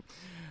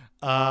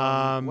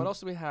 What else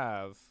do we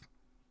have?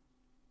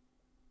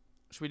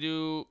 Should we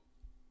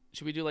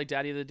do like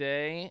Daddy of the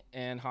Day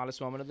and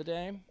Hottest Moment of the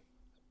Day?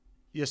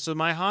 Yeah, so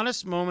my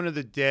hottest moment of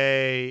the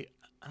day,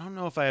 I don't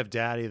know if I have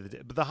Daddy of the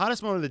Day, but the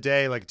hottest moment of the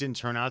day like didn't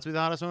turn out to be the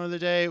hottest moment of the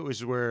day. It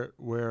was where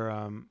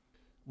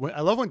I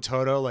love when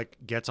Toto like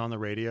gets on the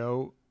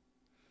radio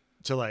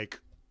to like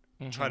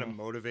try to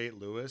motivate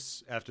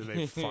Lewis after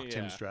they fucked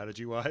him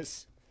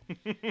strategy-wise.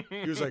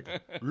 He was like,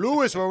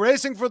 Lewis, we're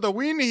racing for the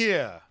win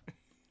here.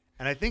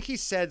 And I think he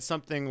said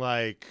something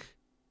like,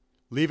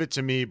 leave it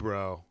to me,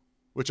 bro,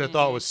 which I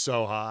thought was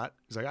so hot.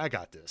 He's like, I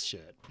got this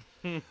shit.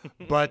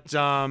 But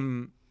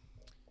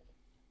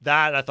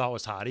that I thought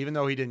was hot, even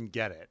though he didn't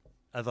get it.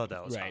 I thought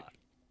that was hot.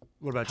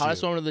 What about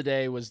Hottest moment of the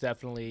day was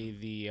definitely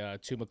the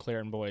two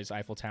McLaren boys,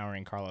 Eiffel Tower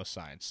and Carlos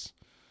Sainz.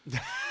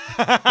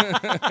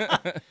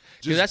 Because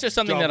that's just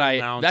something that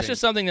double that's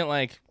just mounting. something that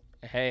like,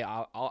 hey,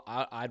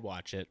 I'd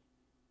watch it.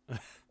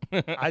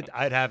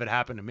 I'd have it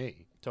happen to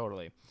me.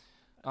 Totally.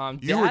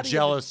 You were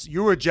jealous.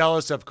 You were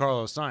jealous of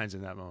Carlos Sainz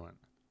in that moment.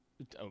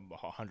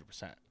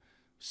 100%.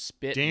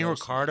 Spit. Daniel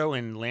roast Ricciardo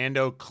and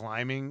Lando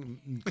climbing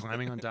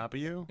on top of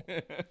you.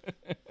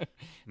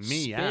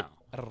 Meow. Spit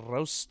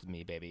roast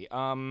me, baby.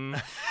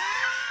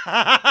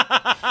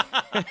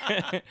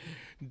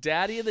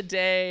 Daddy of the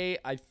day,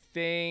 I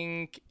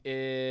think,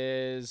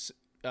 is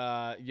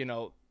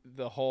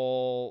the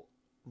whole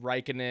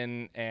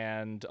Raikkonen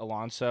and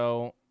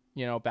Alonso,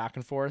 back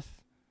and forth.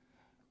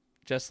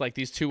 Just like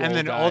these two And old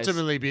then guys.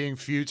 ultimately being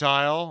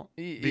futile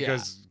Yeah.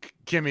 because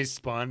Kimmy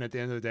spun at the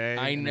end of the day.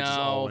 I and it just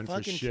all know, went for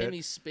fucking shit.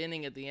 Kimmy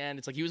spinning at the end.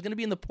 It's like he was gonna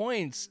be in the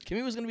points.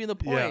 Kimmy was gonna be in the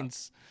Yeah.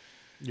 points,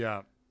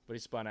 Yeah. but he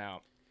spun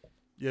out.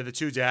 Yeah, the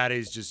two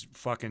daddies just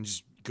fucking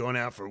just going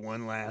out for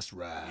one last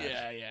ride.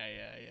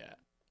 Yeah.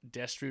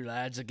 Destry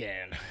rides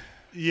again.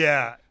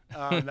 Yeah.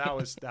 That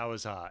was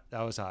hot.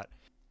 That was hot.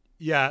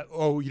 Yeah.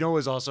 Oh, you know what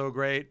was also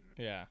great?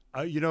 Yeah.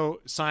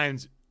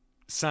 Signs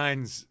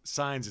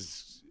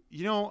is,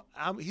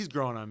 he's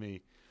growing on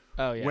me.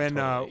 Oh yeah. when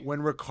totally.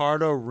 when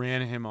Ricardo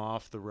ran him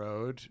off the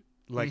road,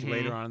 like Mm-hmm.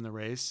 later on in the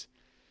race,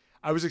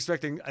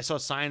 I saw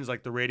signs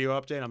like the radio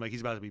update. I'm like,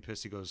 he's about to be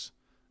pissed. He goes,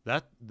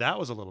 that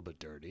was a little bit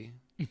dirty.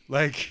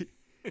 Like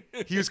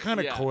he was kind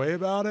of Yeah. coy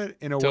about it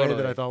in a way Totally.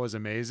 that I thought was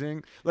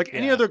amazing. Like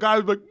any Yeah. other guy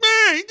would be like,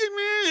 man, he did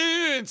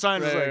me. And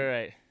signs was like,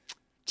 right.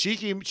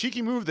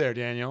 cheeky move there,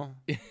 Daniel.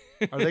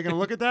 Are they going to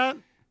look at that?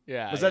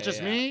 Yeah. Was that just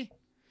yeah. me?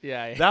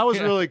 Yeah. That was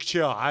yeah. really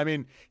chill. I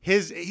mean,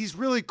 he's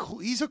really cool.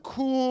 He's a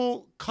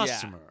cool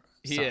customer.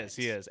 He Signs.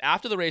 is.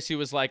 After the race, he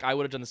was like, "I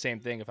would have done the same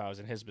thing if I was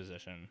in his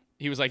position."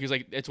 He was like,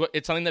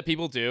 "It's something that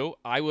people do.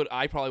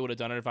 I probably would have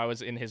done it if I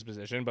was in his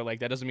position, but like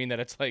that doesn't mean that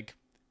it's like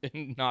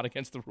not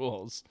against the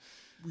rules."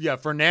 Yeah,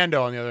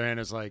 Fernando on the other hand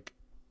is like,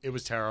 it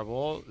was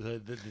terrible.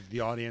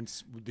 The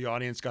audience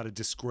got a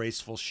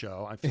disgraceful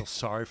show. I feel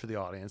sorry for the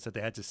audience that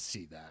they had to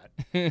see that.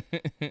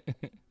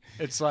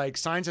 It's like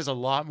Sainz has a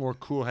lot more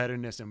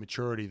cool-headedness and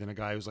maturity than a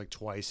guy who's like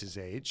twice his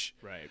age.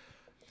 Right.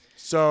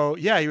 So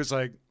yeah, he was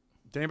like,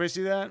 did anybody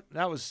see that?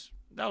 That was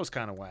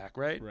kind of whack,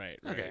 right? Right.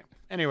 Okay.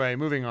 Anyway,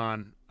 moving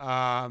on.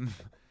 I'm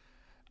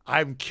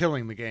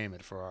killing the game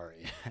at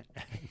Ferrari.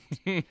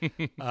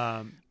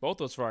 Both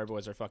those Ferrari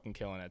boys are fucking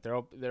killing it.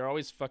 They're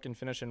always fucking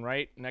finishing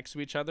right next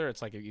to each other.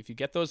 It's like if you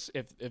get those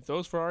if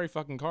those Ferrari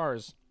fucking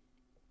cars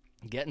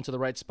get into the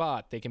right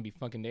spot, they can be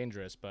fucking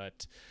dangerous.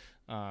 But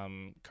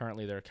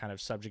currently they're kind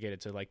of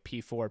subjugated to like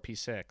P4,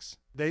 P6.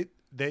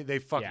 They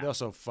fucked. Yeah. They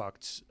also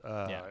fucked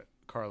Yeah.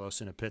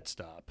 Carlos in a pit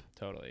stop.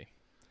 Totally.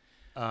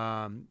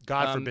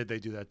 God forbid they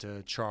do that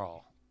to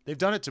Charles. They've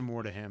done it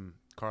more to him,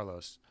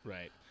 Carlos.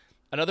 Right.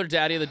 Another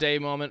Daddy of the Day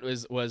moment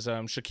was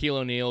Shaquille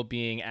O'Neal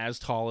being as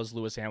tall as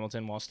Lewis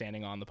Hamilton while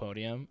standing on the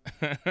podium,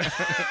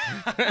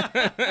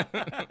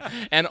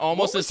 and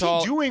almost What was as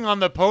tall, he doing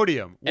on the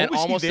podium? What and was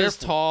he almost there as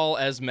for? tall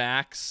as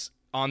Max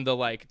on the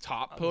like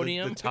top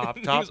podium. the top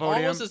he was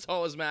podium? almost as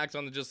tall as Max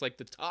on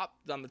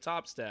the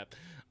top step.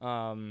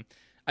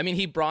 I mean,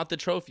 he brought the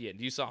trophy in.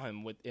 You saw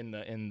him in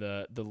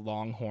the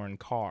Longhorn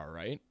car,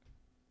 right?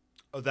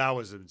 Oh, that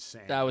was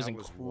insane. That was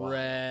wild.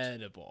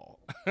 incredible.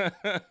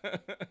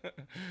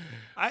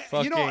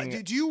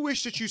 Do you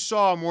wish that you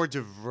saw a more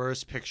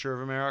diverse picture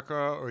of America,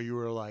 or you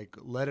were like,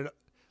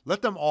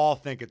 let them all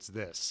think it's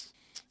this?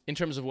 In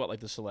terms of what,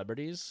 like the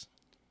celebrities?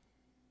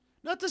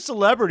 Not the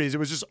celebrities. It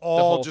was just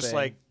all whole just thing.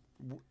 like,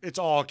 it's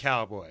all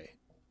cowboy.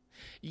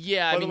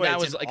 Yeah, By I the mean way, that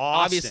it's was in like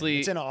Austin. obviously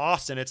It's in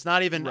Austin. It's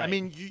not even. I Right.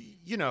 mean,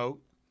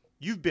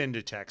 you've been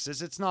to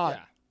Texas. It's not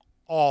Yeah.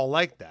 all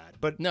like that.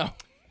 But no,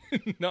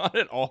 not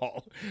at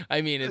all.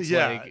 I mean, it's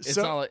Yeah, like it's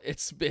so- not.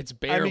 It's I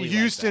barely. mean, like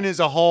Houston that. is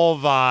a whole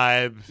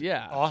vibe.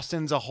 Yeah.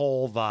 Austin's a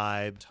whole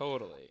vibe.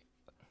 Totally.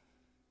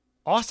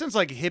 Austin's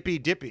like hippy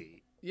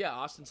dippy. Yeah,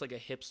 Austin's like a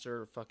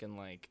hipster fucking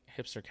like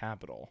hipster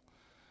capital.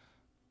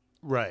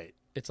 Right.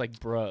 It's like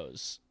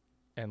bros,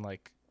 and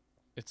like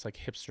it's like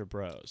hipster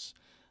bros.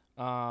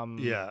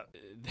 Yeah.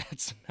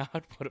 That's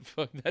not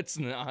that's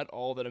not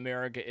all that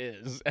America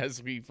is,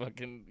 as we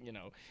fucking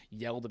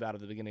yelled about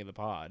at the beginning of the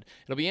pod.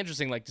 It'll be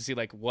interesting like to see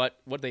like what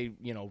they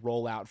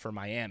roll out for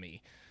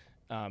Miami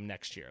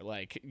next year.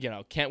 Like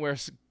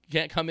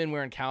can't come in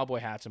wearing cowboy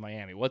hats in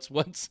Miami. What's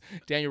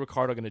Daniel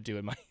Ricciardo gonna do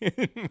in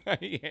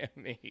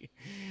Miami?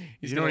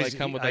 He's gonna like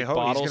come with I like hope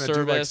bottle he's gonna do,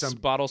 like,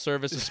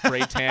 service, a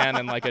spray tan,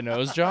 and like a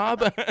nose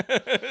job.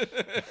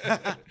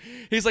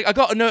 He's like, I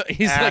got a no.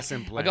 He's Ass like,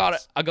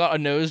 implants. I got a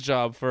nose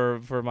job for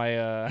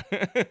my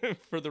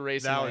for the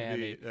race in That would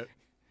Miami. be.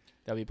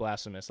 That'd be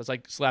blasphemous. That's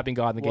like slapping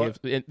God in the What?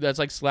 That's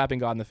like slapping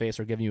God in the face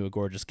or giving you a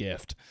gorgeous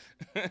gift.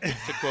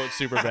 To quote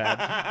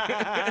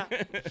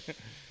Superbad.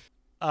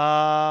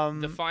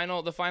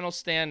 The final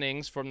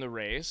standings from the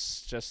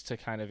race, just to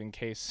kind of in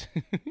case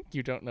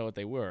you don't know what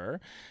they were,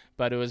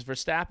 but it was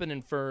Verstappen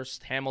in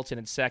first, Hamilton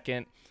in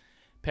second,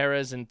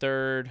 Perez in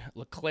third,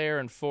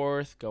 Leclerc in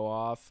fourth, go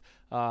off.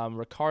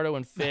 Ricardo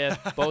in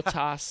fifth,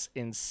 Bottas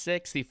in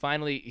sixth.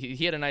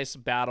 He had a nice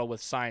battle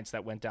with Sainz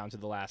that went down to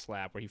the last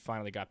lap where he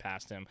finally got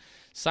past him.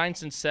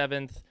 Sainz in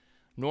seventh,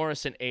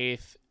 Norris in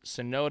eighth,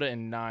 Tsunoda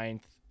in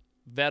ninth,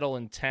 Vettel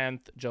in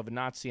 10th,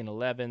 Giovinazzi in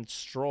 11th,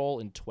 Stroll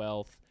in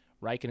 12th,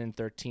 Raikkonen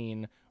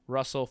 13th,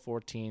 Russell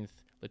 14th,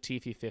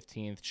 Latifi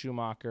 15th,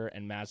 Schumacher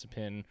and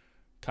Mazepin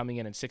coming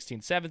in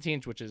 16th,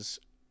 17th, which is,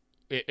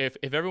 if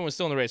everyone was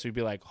still in the race, we'd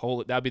be like,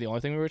 holy, that'd be the only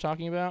thing we were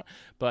talking about.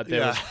 But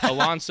there was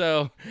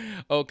Alonso,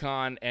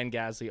 Ocon, and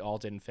Gasly all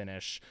didn't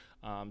finish.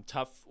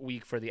 Tough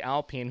week for the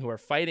Alpine, who are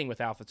fighting with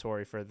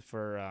AlphaTauri for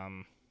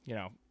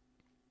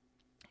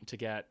to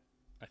get,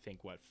 I think,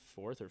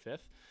 fourth or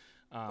fifth.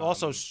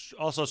 Also,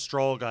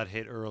 Stroll got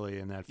hit early,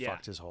 and that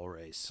fucked his whole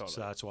race. Totally.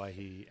 So that's why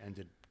he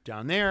ended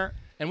down there.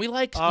 And we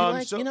we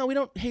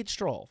don't hate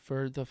Stroll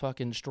for the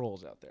fucking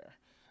Strolls out there.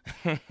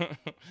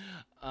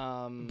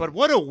 But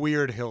what a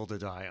weird hill to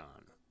die on.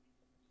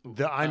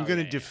 I'm going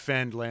to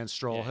defend Lance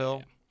Stroll hill.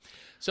 Yeah.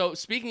 So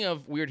speaking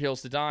of weird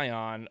hills to die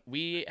on,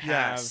 we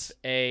have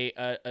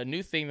a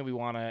new thing that we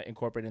want to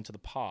incorporate into the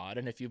pod.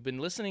 And if you've been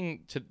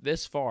listening to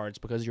this far, it's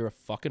because you're a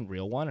fucking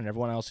real one, and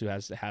everyone else who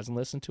hasn't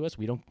listened to us,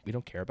 we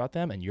don't care about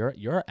them. And you're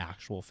our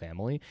actual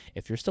family.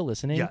 If you're still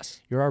listening,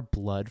 you're our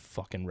blood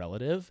fucking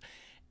relative,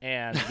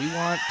 and we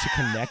want to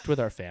connect with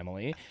our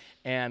family.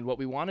 And what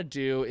we want to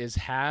do is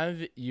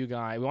have you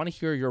guys. We want to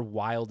hear your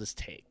wildest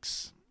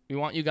takes. We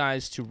want you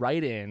guys to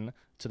write in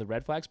to the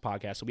Red Flags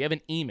Podcast. So we have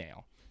an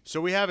email. So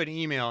we have an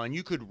email, and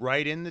you could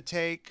write in the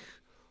take,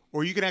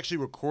 or you can actually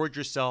record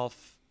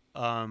yourself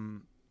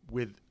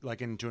with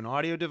into an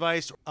audio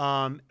device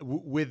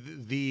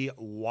with the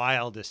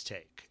wildest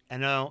take.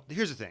 And now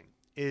here's the thing: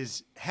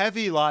 is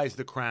heavy lies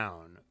the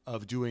crown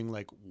of doing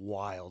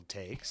wild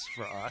takes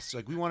for us.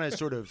 We want to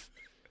sort of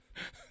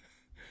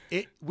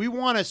we're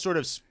going to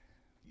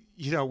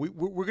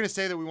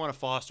say that we want to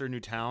foster new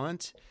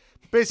talent.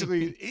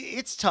 Basically,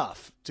 it's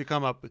tough to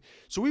come up with.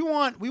 So we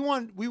want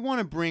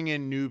to bring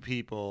in new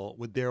people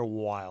with their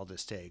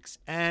wildest takes.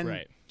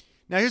 And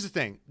now here's the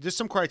thing: there's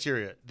some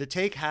criteria. The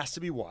take has to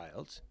be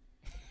wild.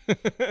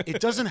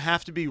 It doesn't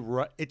have to be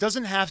right. It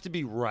doesn't have to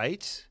be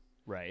right.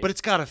 Right. But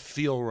it's got to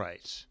feel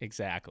right.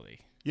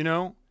 Exactly.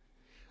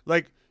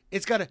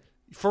 It's got to.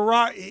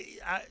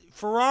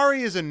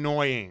 Ferrari is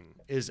annoying.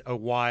 Is a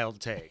wild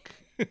take.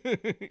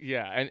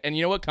 Yeah, and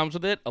you know what comes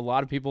with it? A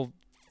lot of people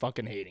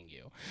fucking hating you.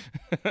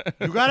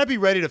 You gotta be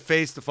ready to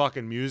face the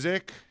fucking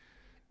music.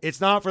 It's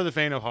not for the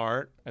faint of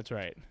heart. That's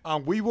right.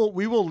 We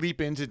will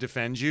leap in to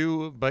defend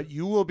you, but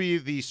you will be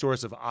the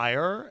source of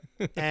ire.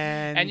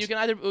 And you can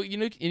either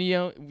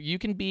you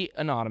can be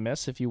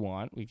anonymous if you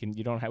want. We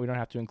don't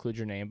have to include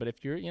your name, but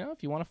if you're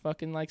if you want to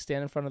fucking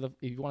stand in front of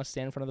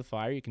the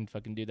fire, you can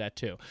fucking do that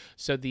too.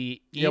 So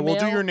the email, we'll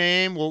do your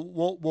name.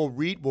 We'll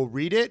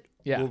read it.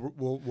 Yeah,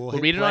 we'll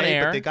read it on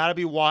air. But they gotta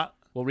be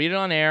We'll read it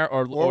on air,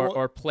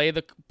 or play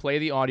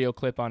the audio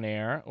clip on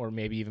air, or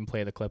maybe even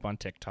play the clip on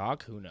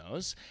TikTok. Who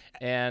knows?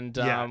 And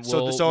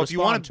so if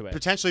you want to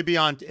potentially be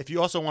on, if you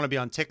also want to be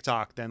on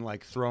TikTok, then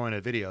throw in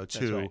a video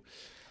too.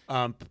 That's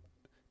right.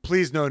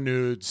 Please no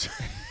nudes.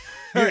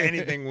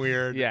 Anything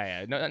weird.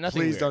 Yeah. No, nothing.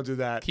 Please weird. Don't do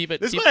that. Keep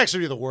it. This might actually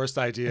be the worst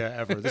idea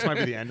ever. This might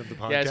be the end of the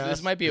podcast. Yeah,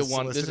 this might be a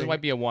one. This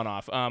might be a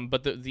one-off.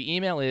 But the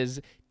email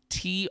is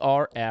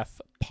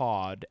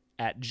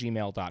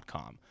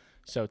trfpod@gmail.com.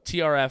 So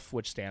TRF,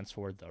 which stands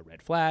for the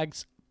Red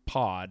Flags,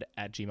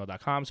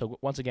 pod@gmail.com. So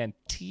once again,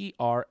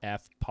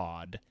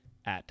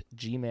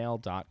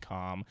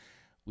 trfpod@gmail.com.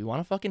 We want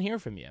to fucking hear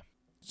from you.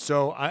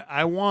 So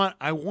I want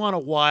a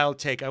wild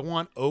take. I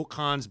want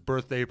Ocon's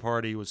birthday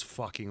party was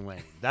fucking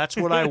lame. That's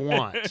what I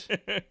want.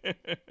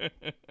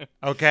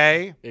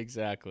 Okay?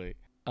 Exactly.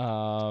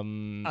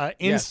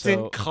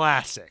 Instant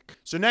classic.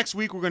 So next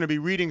week we're going to be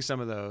reading some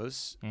of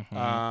those,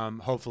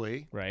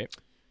 hopefully. Right.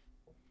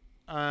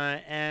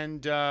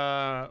 And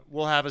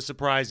we'll have a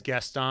surprise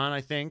guest on, I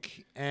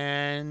think.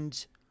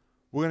 And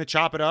we're going to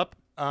chop it up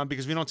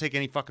because we don't take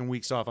any fucking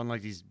weeks off,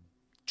 unlike these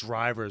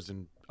drivers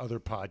and other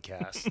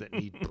podcasts that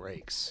need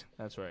breaks.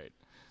 That's right.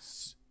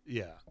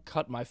 Yeah.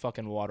 Cut my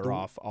fucking water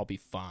off. I'll be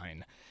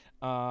fine.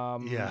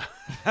 Yeah.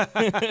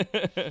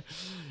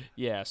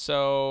 Yeah,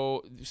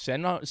 so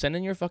send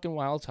in your fucking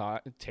wild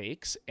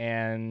takes.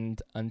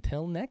 And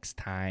until next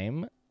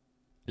time,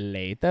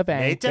 later,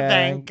 bankers.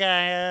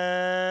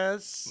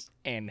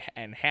 And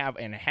have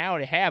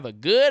a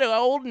good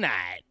old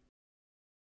night.